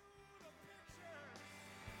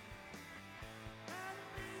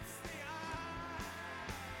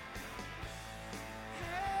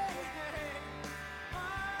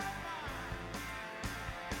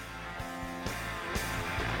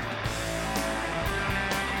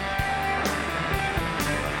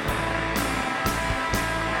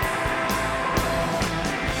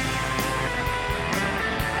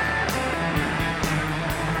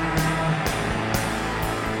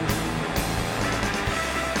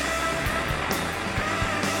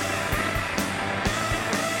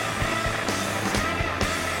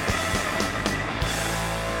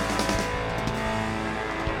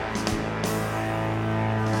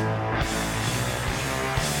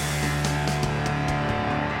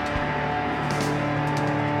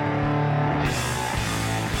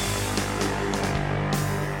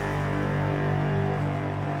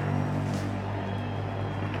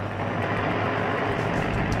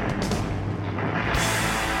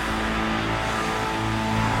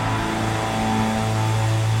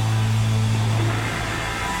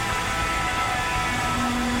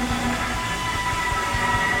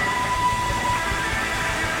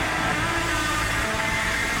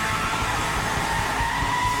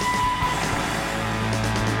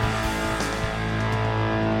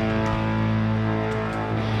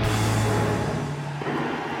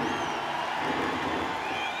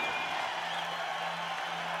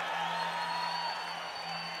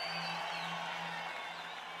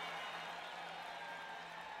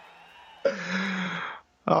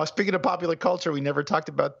 Oh, speaking of popular culture, we never talked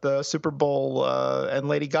about the Super Bowl and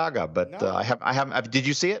Lady Gaga, but No. I haven't. Did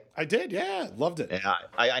you see it? I did, yeah, loved it. Yeah,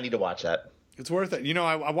 I need to watch that. It's worth it. You know,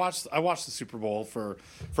 I watched the Super Bowl for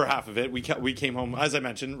half of it. We came home, as I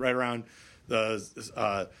mentioned, right around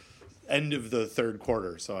the end of the third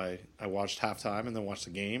quarter. So I watched halftime and then watched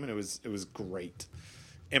the game, and it was great.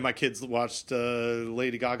 And my kids watched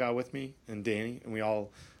Lady Gaga with me and Danny, and we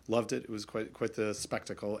all loved it. It was quite the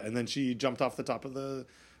spectacle. And then she jumped off the top of the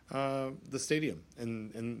stadium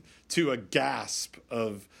and to a gasp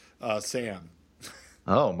of Sam.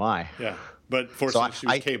 Oh my! Yeah, but fortunately she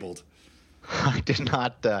was cabled. I did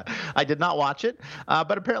not watch it,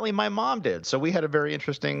 but apparently my mom did. So we had a very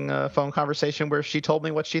interesting phone conversation where she told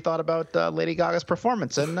me what she thought about Lady Gaga's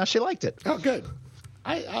performance, and she liked it. Oh, good.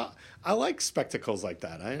 I like spectacles like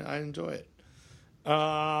that. I enjoy it.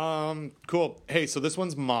 Cool. Hey, so this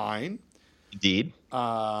one's mine. Indeed.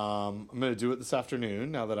 I'm gonna do it this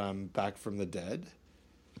afternoon now that I'm back from the dead.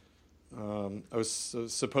 I was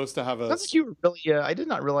supposed to have a. Sounds like you were really. I did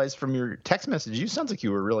not realize from your text message. You sounds like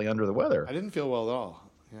you were really under the weather. I didn't feel well at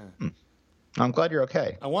all. Yeah. I'm glad you're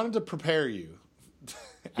okay. I wanted to prepare you.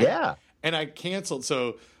 Yeah. And I canceled.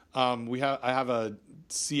 So I have a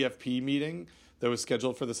CFP meeting that was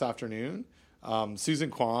scheduled for this afternoon. Susan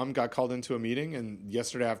Quam got called into a meeting, and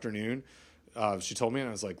yesterday afternoon, she told me, and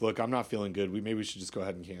I was like, "Look, I'm not feeling good. Maybe we should just go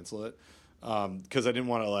ahead and cancel it." Because I didn't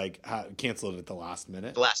want to cancel it at the last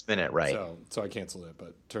minute. Last minute, right? So I canceled it,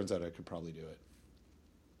 but turns out I could probably do it.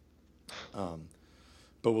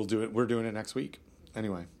 But we'll do it. We're doing it next week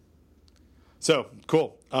anyway. So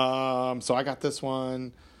cool. So I got this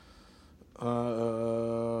one.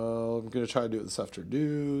 I'm gonna try to do it this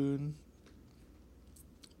afternoon.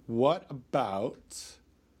 What about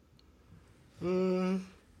 2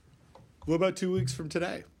 weeks from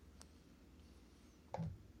today?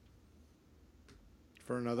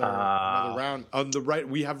 For another round on the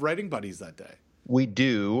we have writing buddies that day. We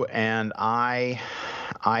do, and I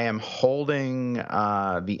am holding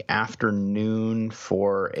the afternoon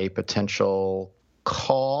for a potential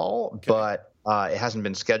call, okay. But it hasn't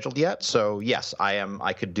been scheduled yet. So yes,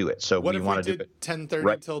 I could do it. So what we if want we to do it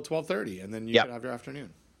 10:30 till 12:30, and then you could have your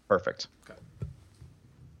afternoon. Perfect. Okay.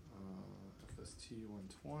 FST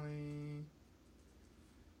 120,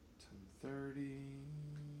 10:30.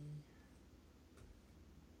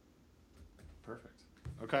 Perfect.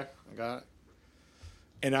 Okay, I got it.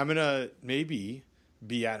 And I'm gonna maybe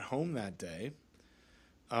be at home that day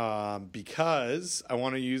because I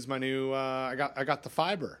want to use my new. I got the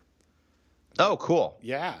fiber. Oh, cool.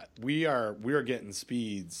 Yeah, we are getting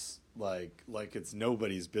speeds like it's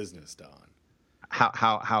nobody's business, Don.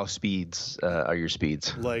 How speeds are your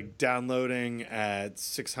speeds? Like downloading at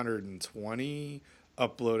 620,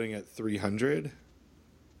 uploading at 300.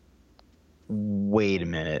 Wait a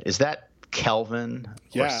minute. Is that Kelvin?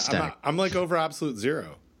 Yeah, I'm like over absolute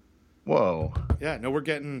zero. Whoa. Yeah, no, we're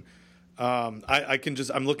getting. I'm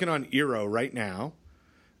looking on Eero right now,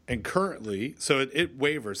 and currently, so it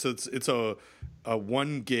wavers. So it's a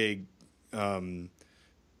 1 gig per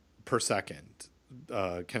second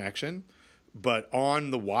connection. But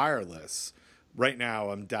on the wireless, right now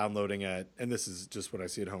I'm downloading at, and this is just what I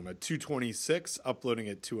see at home, at 226, uploading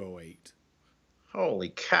at 208. Holy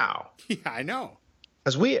cow! Yeah, I know.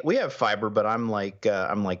 Because we have fiber, but I'm like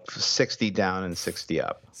 60 down and 60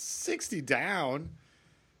 up. 60 down?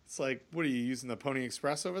 It's like, what are you using, the Pony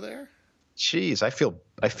Express over there? Jeez, I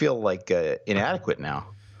feel like inadequate now.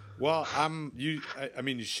 Well, I mean, you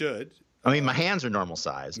should. I mean, my hands are normal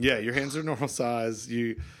size. Yeah, your hands are normal size.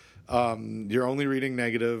 You're only reading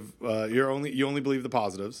negative. You only believe the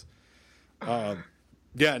positives.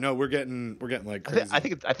 Yeah, no, we're getting like crazy. I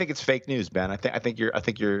think it's fake news, Ben. I think you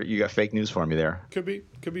got fake news for me there. Could be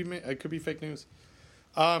fake news.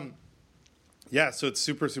 Yeah, so it's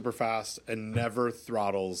super super fast and never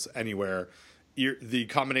throttles anywhere. The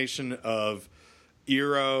combination of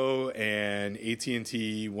Eero and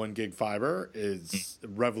AT&T 1 gig fiber is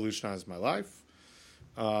revolutionized my life.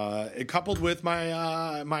 It coupled with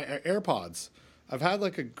my my AirPods. I've had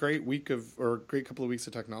like a great couple of weeks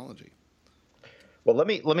of technology. Well, let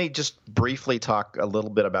me just briefly talk a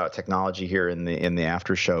little bit about technology here in the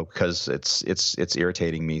after show because it's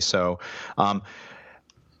irritating me. So,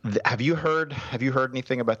 have you heard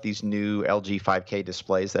anything about these new LG 5K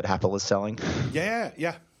displays that Apple is selling? Yeah.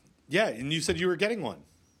 And you said you were getting one.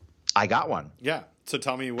 I got one. Yeah. So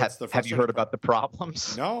tell me what's the. Have you heard about the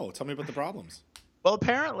problems? No. Tell me about the problems. Well,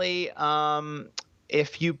 apparently,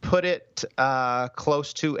 if you put it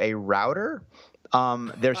close to a router,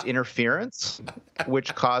 There's interference,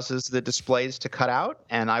 which causes the displays to cut out.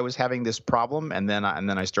 And I was having this problem, and then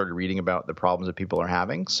I started reading about the problems that people are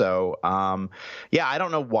having. So, yeah, I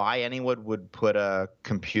don't know why anyone would put a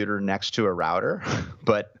computer next to a router,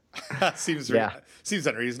 but seems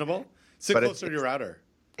unreasonable. Sit But closer to your router.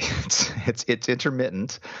 it's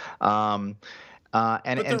intermittent. And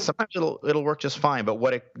sometimes it'll work just fine, but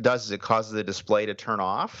what it does is it causes the display to turn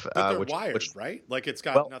off. But they're wired, right? Like it's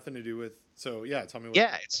got nothing to do with. So yeah, tell me.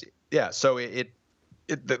 So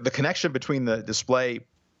the connection between the display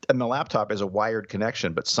and the laptop is a wired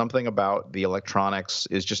connection, but something about the electronics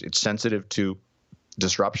is it's sensitive to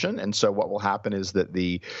disruption, and so what will happen is that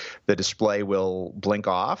the display will blink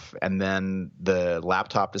off, and then the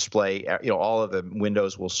laptop display, all of the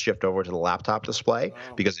windows will shift over to the laptop display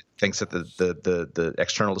because it thinks that the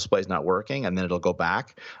external display is not working, and then it'll go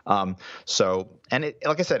back. Like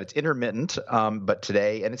I said, it's intermittent, but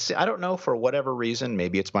today, and I don't know, for whatever reason,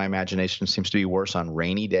 maybe it's my imagination, seems to be worse on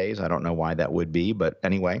rainy days. I don't know why that would be, but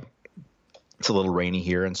anyway. It's a little rainy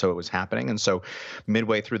here, and so it was happening. And so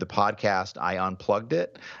midway through the podcast, I unplugged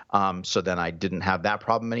it. So then I didn't have that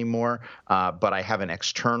problem anymore. But I have an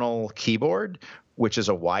external keyboard, which is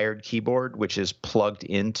a wired keyboard, which is plugged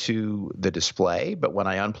into the display. But when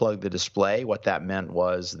I unplugged the display, what that meant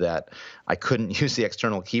was that I couldn't use the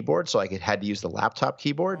external keyboard, so I had to use the laptop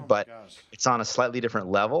keyboard. But it's on a slightly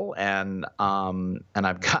different level, and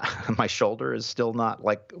I've got my shoulder is still not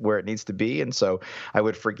like where it needs to be, and so I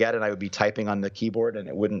would forget, and I would be typing on the keyboard, and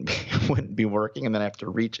it wouldn't be working, and then I have to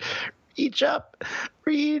reach up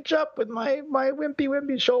with my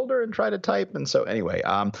wimpy shoulder and try to type. And so anyway,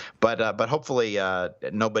 but hopefully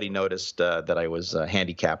nobody noticed that I was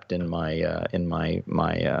handicapped in my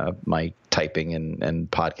typing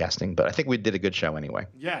and podcasting. But I think we did a good show anyway.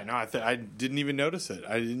 Yeah, no, I didn't even notice it.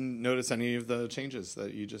 I didn't notice any of the changes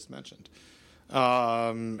that you just mentioned.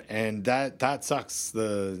 And that sucks.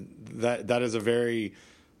 That is a very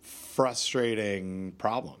frustrating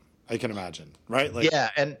problem. I can imagine, right? Like,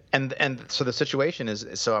 yeah, and so the situation is,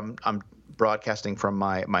 so I'm broadcasting from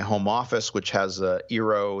my home office, which has a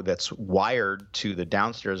Eero that's wired to the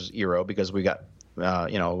downstairs Eero because we got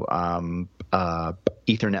Ethernet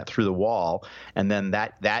through the wall, and then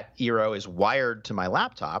that Eero is wired to my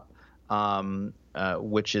laptop,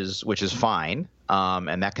 which is fine.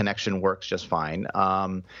 And that connection works just fine.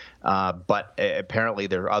 But apparently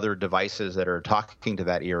there are other devices that are talking to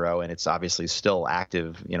that Eero, and it's obviously still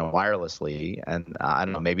active, wirelessly. And I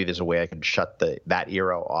don't know, maybe there's a way I can shut that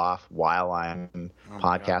Eero off while I'm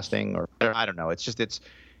podcasting, or I don't know.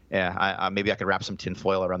 Maybe I could wrap some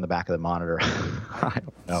tinfoil around the back of the monitor. I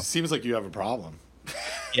don't know. Seems like you have a problem.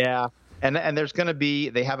 Yeah. And there's going to be,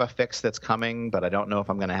 they have a fix that's coming, but I don't know if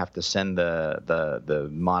I'm going to have to send the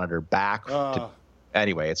monitor back.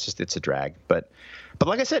 Anyway, it's a drag. But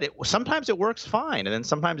like I said, sometimes it works fine, and then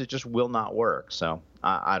sometimes it just will not work. So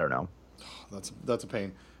I don't know. That's a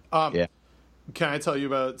pain. Yeah. Can I tell you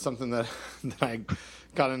about something that I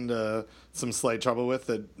got into some slight trouble with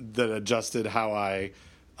that adjusted how I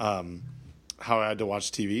had to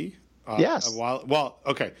watch TV? Yes. Well,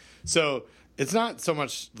 okay. So it's not so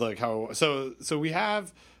much like how. So we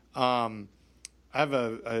have.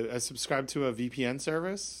 I subscribe to a VPN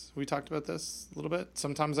service. We talked about this a little bit.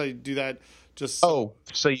 Sometimes I do that just. So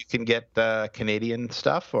you can get Canadian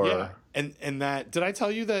stuff, or yeah, and that, did I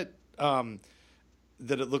tell you that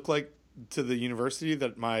that it looked like to the university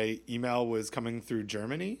that my email was coming through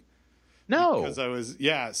Germany? No, because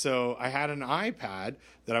so I had an iPad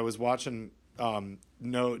that I was watching.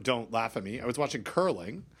 No, don't laugh at me. I was watching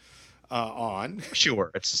curling. On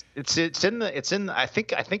sure, it's in I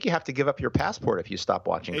think you have to give up your passport if you stop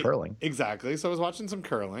watching curling. Exactly. So I was watching some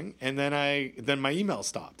curling, and then my email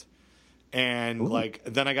stopped, and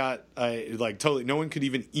then I got totally no one could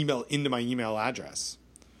even email into my email address.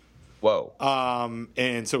 Whoa.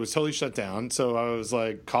 And so it was totally shut down. So I was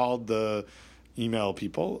called the email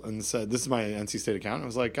people and said, "This is my NC State account." I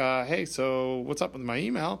was like, "Hey, so what's up with my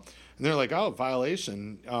email?" And they're like, "Oh,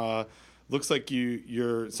 violation. Looks like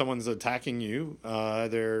someone's attacking you.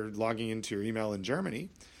 They're logging into your email in Germany."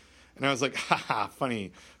 And I was like, haha,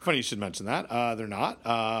 funny you should mention that. They're not.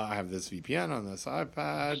 I have this VPN on this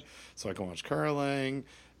iPad so I can watch curling.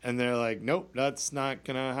 And they're like, nope, that's not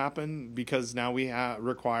going to happen because now we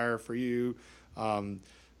require for you,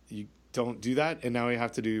 you don't do that. And now we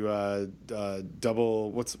have to do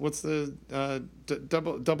double, what's the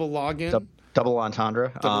double login? Double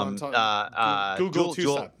entendre. Google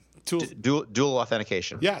two-step. Dual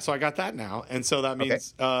authentication. Yeah, so I got that now, and so that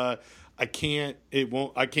means I can't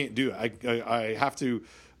do it. I have to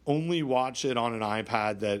only watch it on an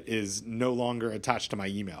iPad that is no longer attached to my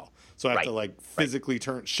email. So I have to like physically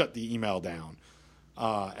shut the email down,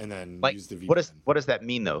 and then use the VPN. What does that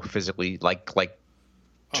mean though? Physically, like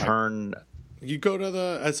turn. You go to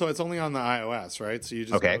the so it's only on the iOS, right? So you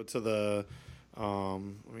just go to the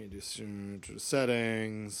let me do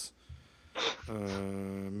settings,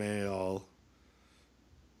 mail,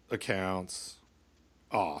 accounts,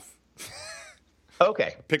 off.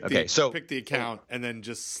 Okay. Pick the account and then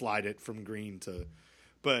just slide it from green to,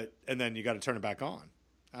 and then you got to turn it back on.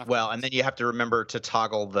 Afterwards. Well, and then you have to remember to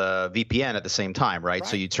toggle the VPN at the same time, right?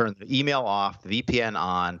 So you turn the email off, the VPN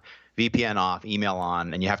on, VPN off, email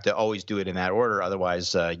on, and you have to always do it in that order.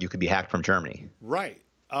 Otherwise, you could be hacked from Germany. Right.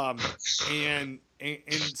 And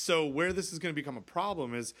so where this is going to become a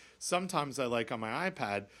problem is sometimes I like on my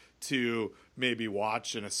iPad to maybe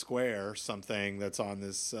watch in a square something that's on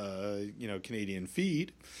this Canadian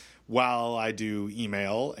feed while I do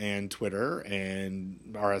email and Twitter and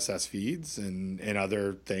RSS feeds and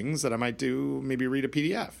other things that I might do, maybe read a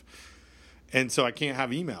PDF. And so I can't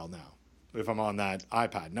have email now if I'm on that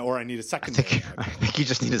iPad. No, or I need a second iPad. I think you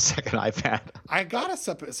just need a second iPad. I got a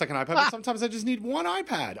second iPad, but sometimes I just need one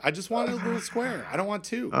iPad. I just want a little square. I don't want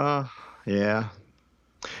two. Yeah.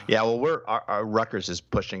 Yeah, well, our Rutgers is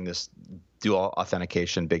pushing this dual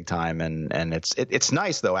authentication big time, and it's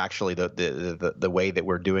nice though. Actually, the way that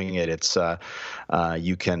we're doing it, it's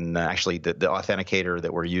you can actually the authenticator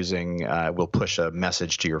that we're using will push a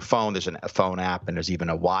message to your phone. There's a phone app, and there's even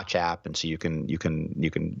a watch app, and so you can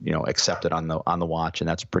accept it on the watch, and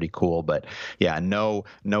that's pretty cool. But yeah, no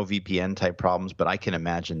VPN type problems, but I can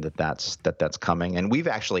imagine that's coming, and we've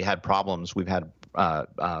actually had problems. We've had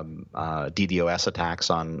DDoS attacks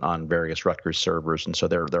on various Rutgers servers, and so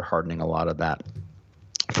they're hardening a lot of that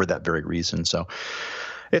for that very reason. So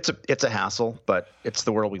it's a hassle, but it's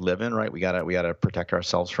the world we live in, right? We gotta protect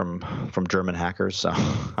ourselves from German hackers. So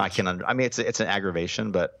it's an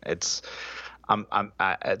aggravation, but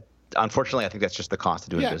unfortunately I think that's just the cost of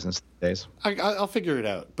doing business these days. I'll figure it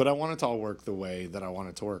out, but I want it to all work the way that I want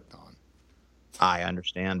it to work, Don. I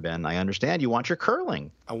understand, Ben. I understand. You want your curling.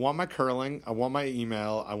 I want my curling. I want my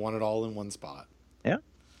email. I want it all in one spot. Yeah,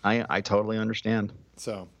 I totally understand.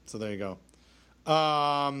 So there you go.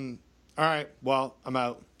 All right. Well, I'm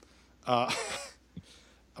out. I'm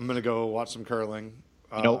gonna go watch some curling.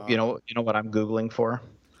 You know what I'm Googling for?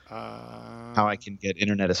 How I can get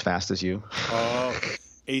internet as fast as you. Oh,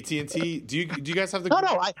 AT&T. Do you guys have the?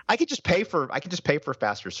 No. I could just pay for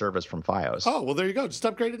faster service from FiOS. Oh well, there you go. Just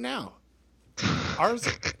upgrade it now. Ours.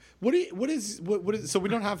 What is? So we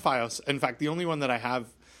don't have FiOS. In fact, the only one that I have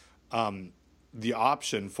the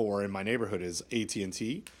option for in my neighborhood is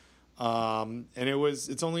AT&T, and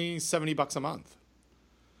it's only $70 a month,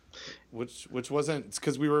 which wasn't. It's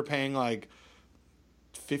because we were paying like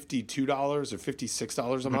 $52 or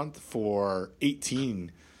 $56 a month for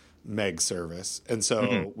 18 meg service, and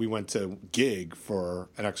so we went to gig for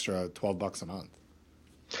an extra $12 a month.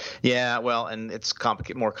 Yeah, well, and it's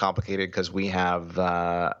more complicated because we have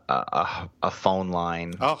a phone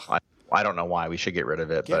line. Oh. I don't know why we should get rid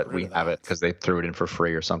of it, but we have it because they threw it in for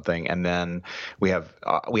free or something. And then we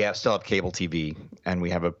still have cable TV, and we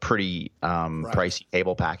have a pretty pricey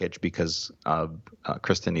cable package because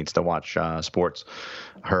Kristen needs to watch sports,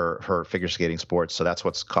 her figure skating sports. So that's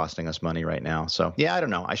what's costing us money right now. So yeah, I don't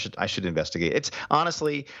know. I should investigate. It's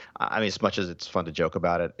honestly, as much as it's fun to joke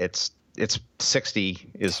about it, it's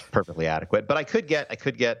 60 is perfectly adequate, but I could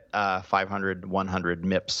get 500, 100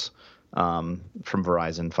 MIPS from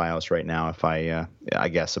Verizon FiOS right now. If I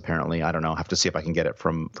guess apparently, I don't know. I have to see if I can get it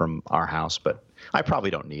from our house, but I probably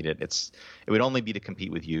don't need it. It would only be to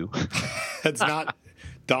compete with you. That's not,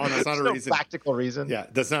 Don. That's not a reason. Practical reason. Yeah,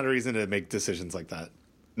 that's not a reason to make decisions like that.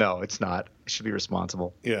 No, it's not. I should be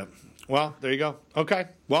responsible. Yeah. Well, there you go. Okay.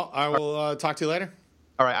 Well, I will talk to you later.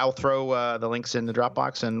 All right, I'll throw the links in the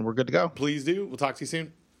Dropbox, and we're good to go. Please do. We'll talk to you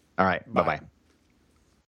soon. All right, bye-bye.